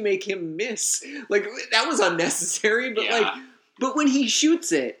 Why did you make him miss? Like, that was unnecessary. But but when he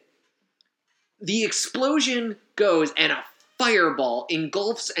shoots it, the explosion goes and a fireball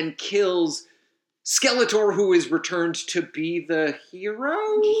engulfs and kills Skeletor, who is returned to be the hero,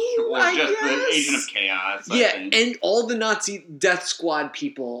 I guess? The agent of chaos. Yeah, and all the Nazi death squad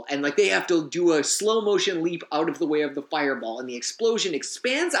people, and like they have to do a slow motion leap out of the way of the fireball, and the explosion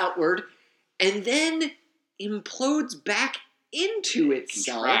expands outward and then implodes back into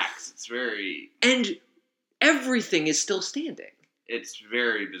itself. Contracts. It's very... And everything is still standing. It's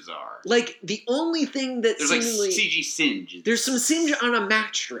very bizarre. Like, the only thing that there's seemingly... like CG singe. There's some singe on a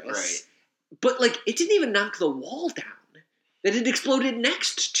mattress. Right. But, like, it didn't even knock the wall down that it exploded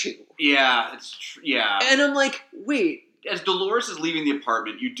next to. Yeah, yeah. And I'm like, wait. As Dolores is leaving the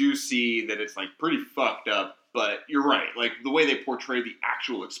apartment, you do see that it's, like, pretty fucked up. But you're right. Like, the way they portray the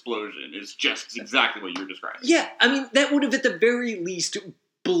actual explosion is just exactly what you're describing. Yeah, I mean, that would have at the very least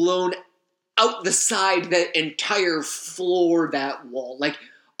blown out the side, that entire floor, that wall. Like,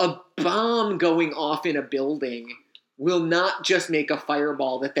 a bomb going off in a building will not just make a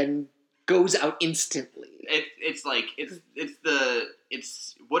fireball that then goes out instantly. it's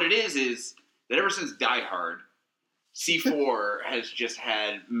what it is that ever since Die Hard, C4 has just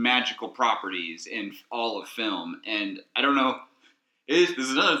had magical properties in all of film, and I don't know. This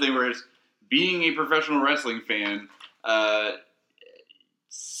is another thing where it's being a professional wrestling fan.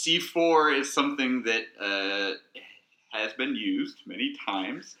 C4 is something that has been used many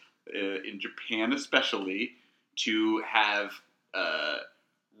times in Japan, especially, to have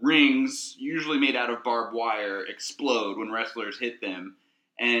rings, usually made out of barbed wire, explode when wrestlers hit them,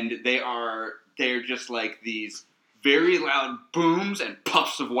 and they're just like these very loud booms and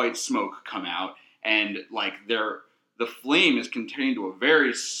puffs of white smoke come out, and like the flame is contained to a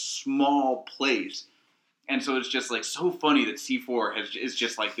very small place. And so it's just like so funny that C4 is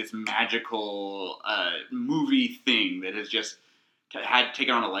just like this magical movie thing that has just had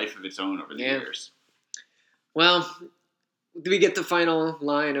taken on a life of its own over the years. Well, do we get the final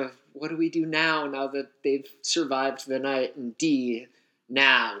line of what do we do now that they've survived the night? And D,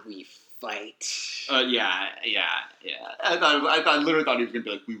 now we fight. Yeah. I literally thought he was gonna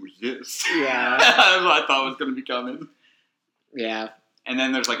be like, we resist. Yeah. That's what I thought was gonna be coming. Yeah. And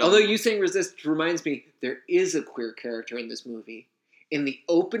then there's like although you saying resist reminds me, there is a queer character in this movie. In the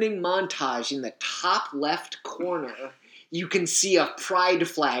opening montage, in the top left corner, you can see a pride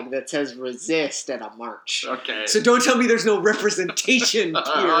flag that says resist and a march. Okay. So don't tell me there's no representation, Pierce.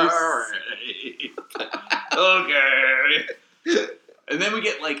 All right. Okay. And then we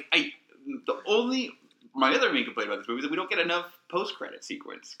get like my other main complaint about this movie is that we don't get enough post-credit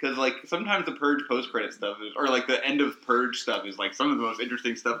sequence. Because, like, sometimes the Purge post-credit stuff or, like, the end of Purge stuff is, like, some of the most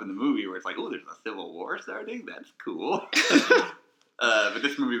interesting stuff in the movie where it's like, oh, there's a civil war starting? That's cool. But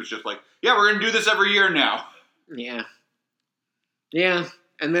this movie was just like, yeah, we're going to do this every year now. Yeah. Yeah.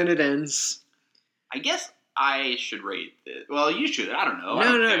 And then it ends. I guess I should rate this. Well, you should. I don't know.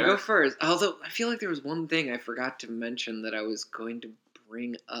 No, go first. Although, I feel like there was one thing I forgot to mention that I was going to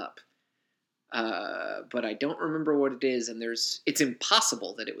bring up. But I don't remember what it is, and it's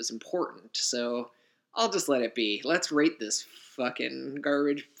impossible that it was important, so I'll just let it be. Let's rate this fucking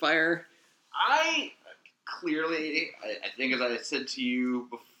garbage fire. I think as I said to you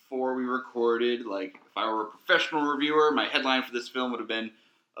before we recorded, like, if I were a professional reviewer, my headline for this film would have been,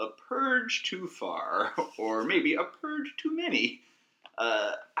 A Purge Too Far, or maybe A Purge Too Many.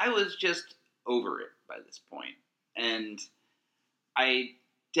 I was just over it by this point, and I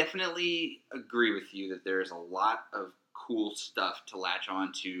definitely agree with you that there's a lot of cool stuff to latch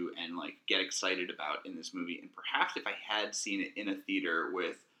onto and like get excited about in this movie. And perhaps if I had seen it in a theater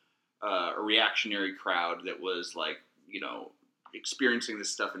with a reactionary crowd that was like, experiencing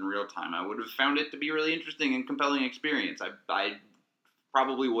this stuff in real time, I would have found it to be a really interesting and compelling experience. I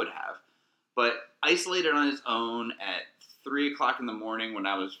probably would have. But isolated on its own at 3 o'clock in the morning when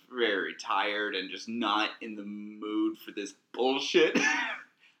I was very tired and just not in the mood for this bullshit,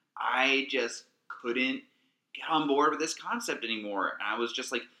 I just couldn't get on board with this concept anymore. And I was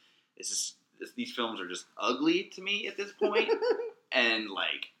just like, these films are just ugly to me at this point. And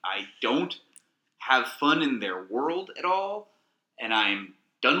like, I don't have fun in their world at all. And I'm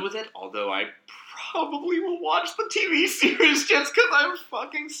done with it. Although I probably will watch the TV series just because I'm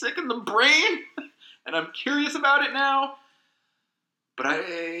fucking sick in the brain. And I'm curious about it now. But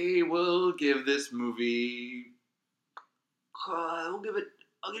I will give this movie, I'll give it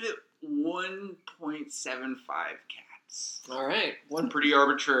 1.75 cats. All right. One pretty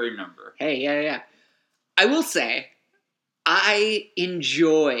arbitrary number. Hey, yeah. I will say, I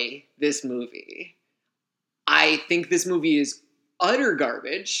enjoy this movie. I think this movie is utter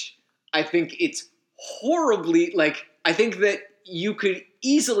garbage. I think it's horribly, I think that you could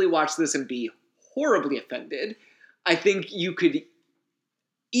easily watch this and be horribly offended. I think you could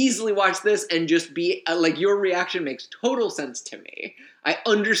easily watch this and just be, your reaction makes total sense to me. I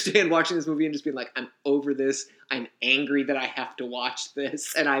understand watching this movie and just being like, I'm over this. I'm angry that I have to watch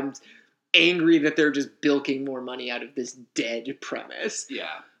this. And I'm angry that they're just bilking more money out of this dead premise.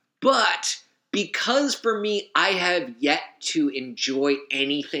 Yeah. But because for me, I have yet to enjoy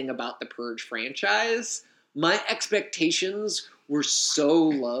anything about the Purge franchise, my expectations were so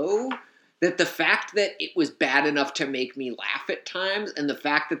low that the fact that it was bad enough to make me laugh at times, and the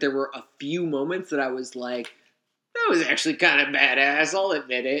fact that there were a few moments that I was like, that was actually kind of badass, I'll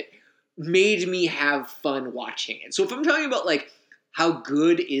admit it, made me have fun watching it. So if I'm talking about, how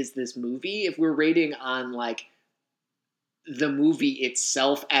good is this movie, if we're rating on, the movie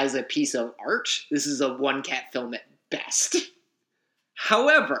itself as a piece of art, this is a one-cat film at best.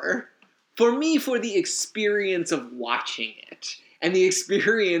 However, for me, for the experience of watching it, and the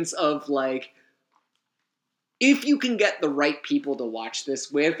experience of, if you can get the right people to watch this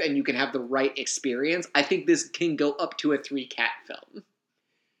with and you can have the right experience, I think this can go up to a 3-cat film.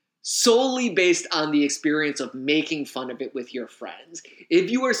 Solely based on the experience of making fun of it with your friends. If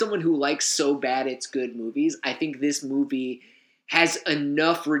you are someone who likes So Bad It's Good movies, I think this movie has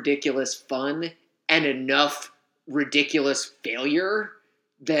enough ridiculous fun and enough ridiculous failure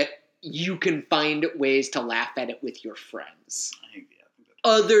that you can find ways to laugh at it with your friends.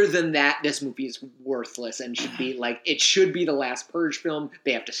 Other than that, this movie is worthless and should be like, it should be the last Purge film.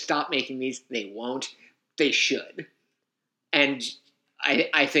 They have to stop making these. They won't. They should. And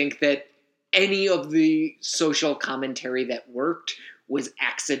I think that any of the social commentary that worked was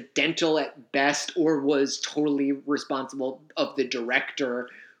accidental at best or was totally responsible of the director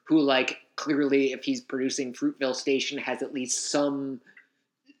who, like, clearly if he's producing Fruitvale Station has at least some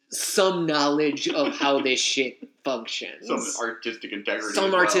knowledge of how this shit functions. Some artistic integrity.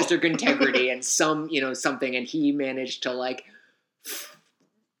 Some artistic integrity and some, something. And he managed to, like,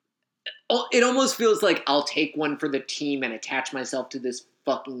 it almost feels like I'll take one for the team and attach myself to this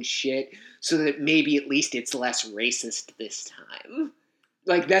fucking shit so that maybe at least it's less racist this time.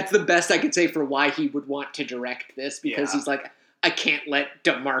 Like, that's the best I could say for why he would want to direct this, because he's like, I can't let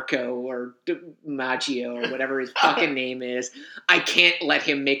DeMarco or DiMaggio or whatever his fucking name is, I can't let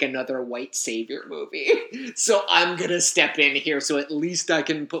him make another white savior movie. So I'm going to step in here so at least I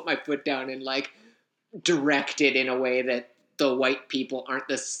can put my foot down and, like, direct it in a way that the white people aren't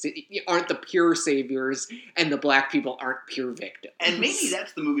the pure saviors and the black people aren't pure victims. And maybe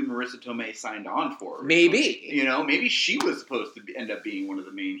that's the movie Marissa Tomei signed on for. Maybe. Maybe she was supposed to end up being one of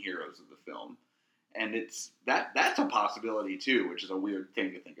the main heroes of the film. And that's a possibility too, which is a weird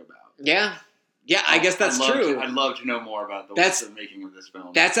thing to think about. Yeah. Yeah, I guess that's true. I'd love to know more about the making of this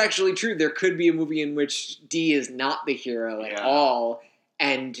film. That's actually true. There could be a movie in which Dee is not the hero at all,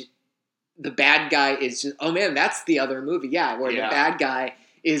 and the bad guy is just, oh man, that's the other movie, where the bad guy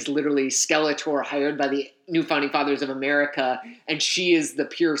is literally Skeletor hired by the New Founding Fathers of America, and she is the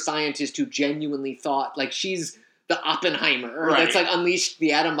pure scientist who genuinely thought, like, she's the Oppenheimer that's like unleashed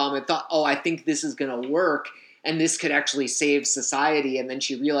the atom bomb and thought, oh, I think this is going to work, and this could actually save society, and then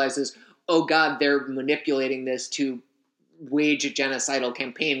she realizes, oh god, they're manipulating this to wage a genocidal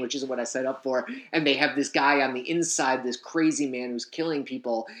campaign, which is what I set up for, and they have this guy on the inside, this crazy man who's killing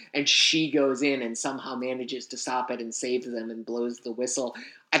people, and she goes in and somehow manages to stop it and saves them and blows the whistle.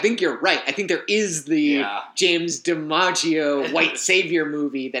 I think you're right. I think there is the James DiMaggio white savior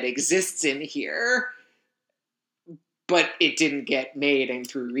movie that exists in here, but it didn't get made, and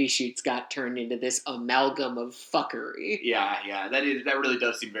through reshoots got turned into this amalgam of fuckery. Yeah, that really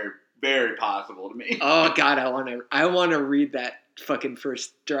does seem very, very possible to me. Oh god, I want to read that fucking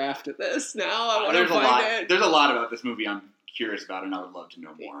first draft of this now. I want to find it. There's a lot about this movie I'm curious about, and I would love to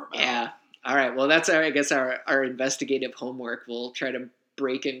know more about. Yeah. All right. Well, that's our investigative homework. We'll try to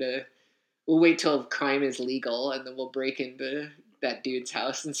break into. We'll wait till crime is legal, and then we'll break into that dude's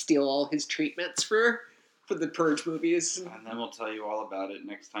house and steal all his treatments for the Purge movies. And then we'll tell you all about it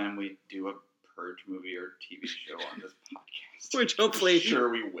next time we do a Purge movie or TV show on this podcast. Which hopefully... Sure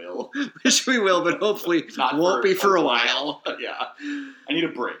we will. Which we will, but hopefully won't be for a while. Yeah. I need a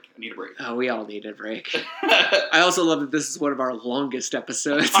break. Oh, we all need a break. I also love that this is one of our longest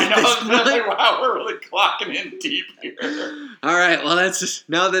episodes. I know. Wow, we're really clocking in deep here. All right, well, that's just...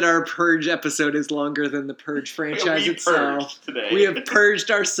 Now that our Purge episode is longer than the Purge franchise itself, we have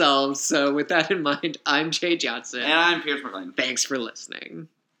purged ourselves. So with that in mind, I'm Jay Johnson. And I'm Pierce McLean. Thanks for listening.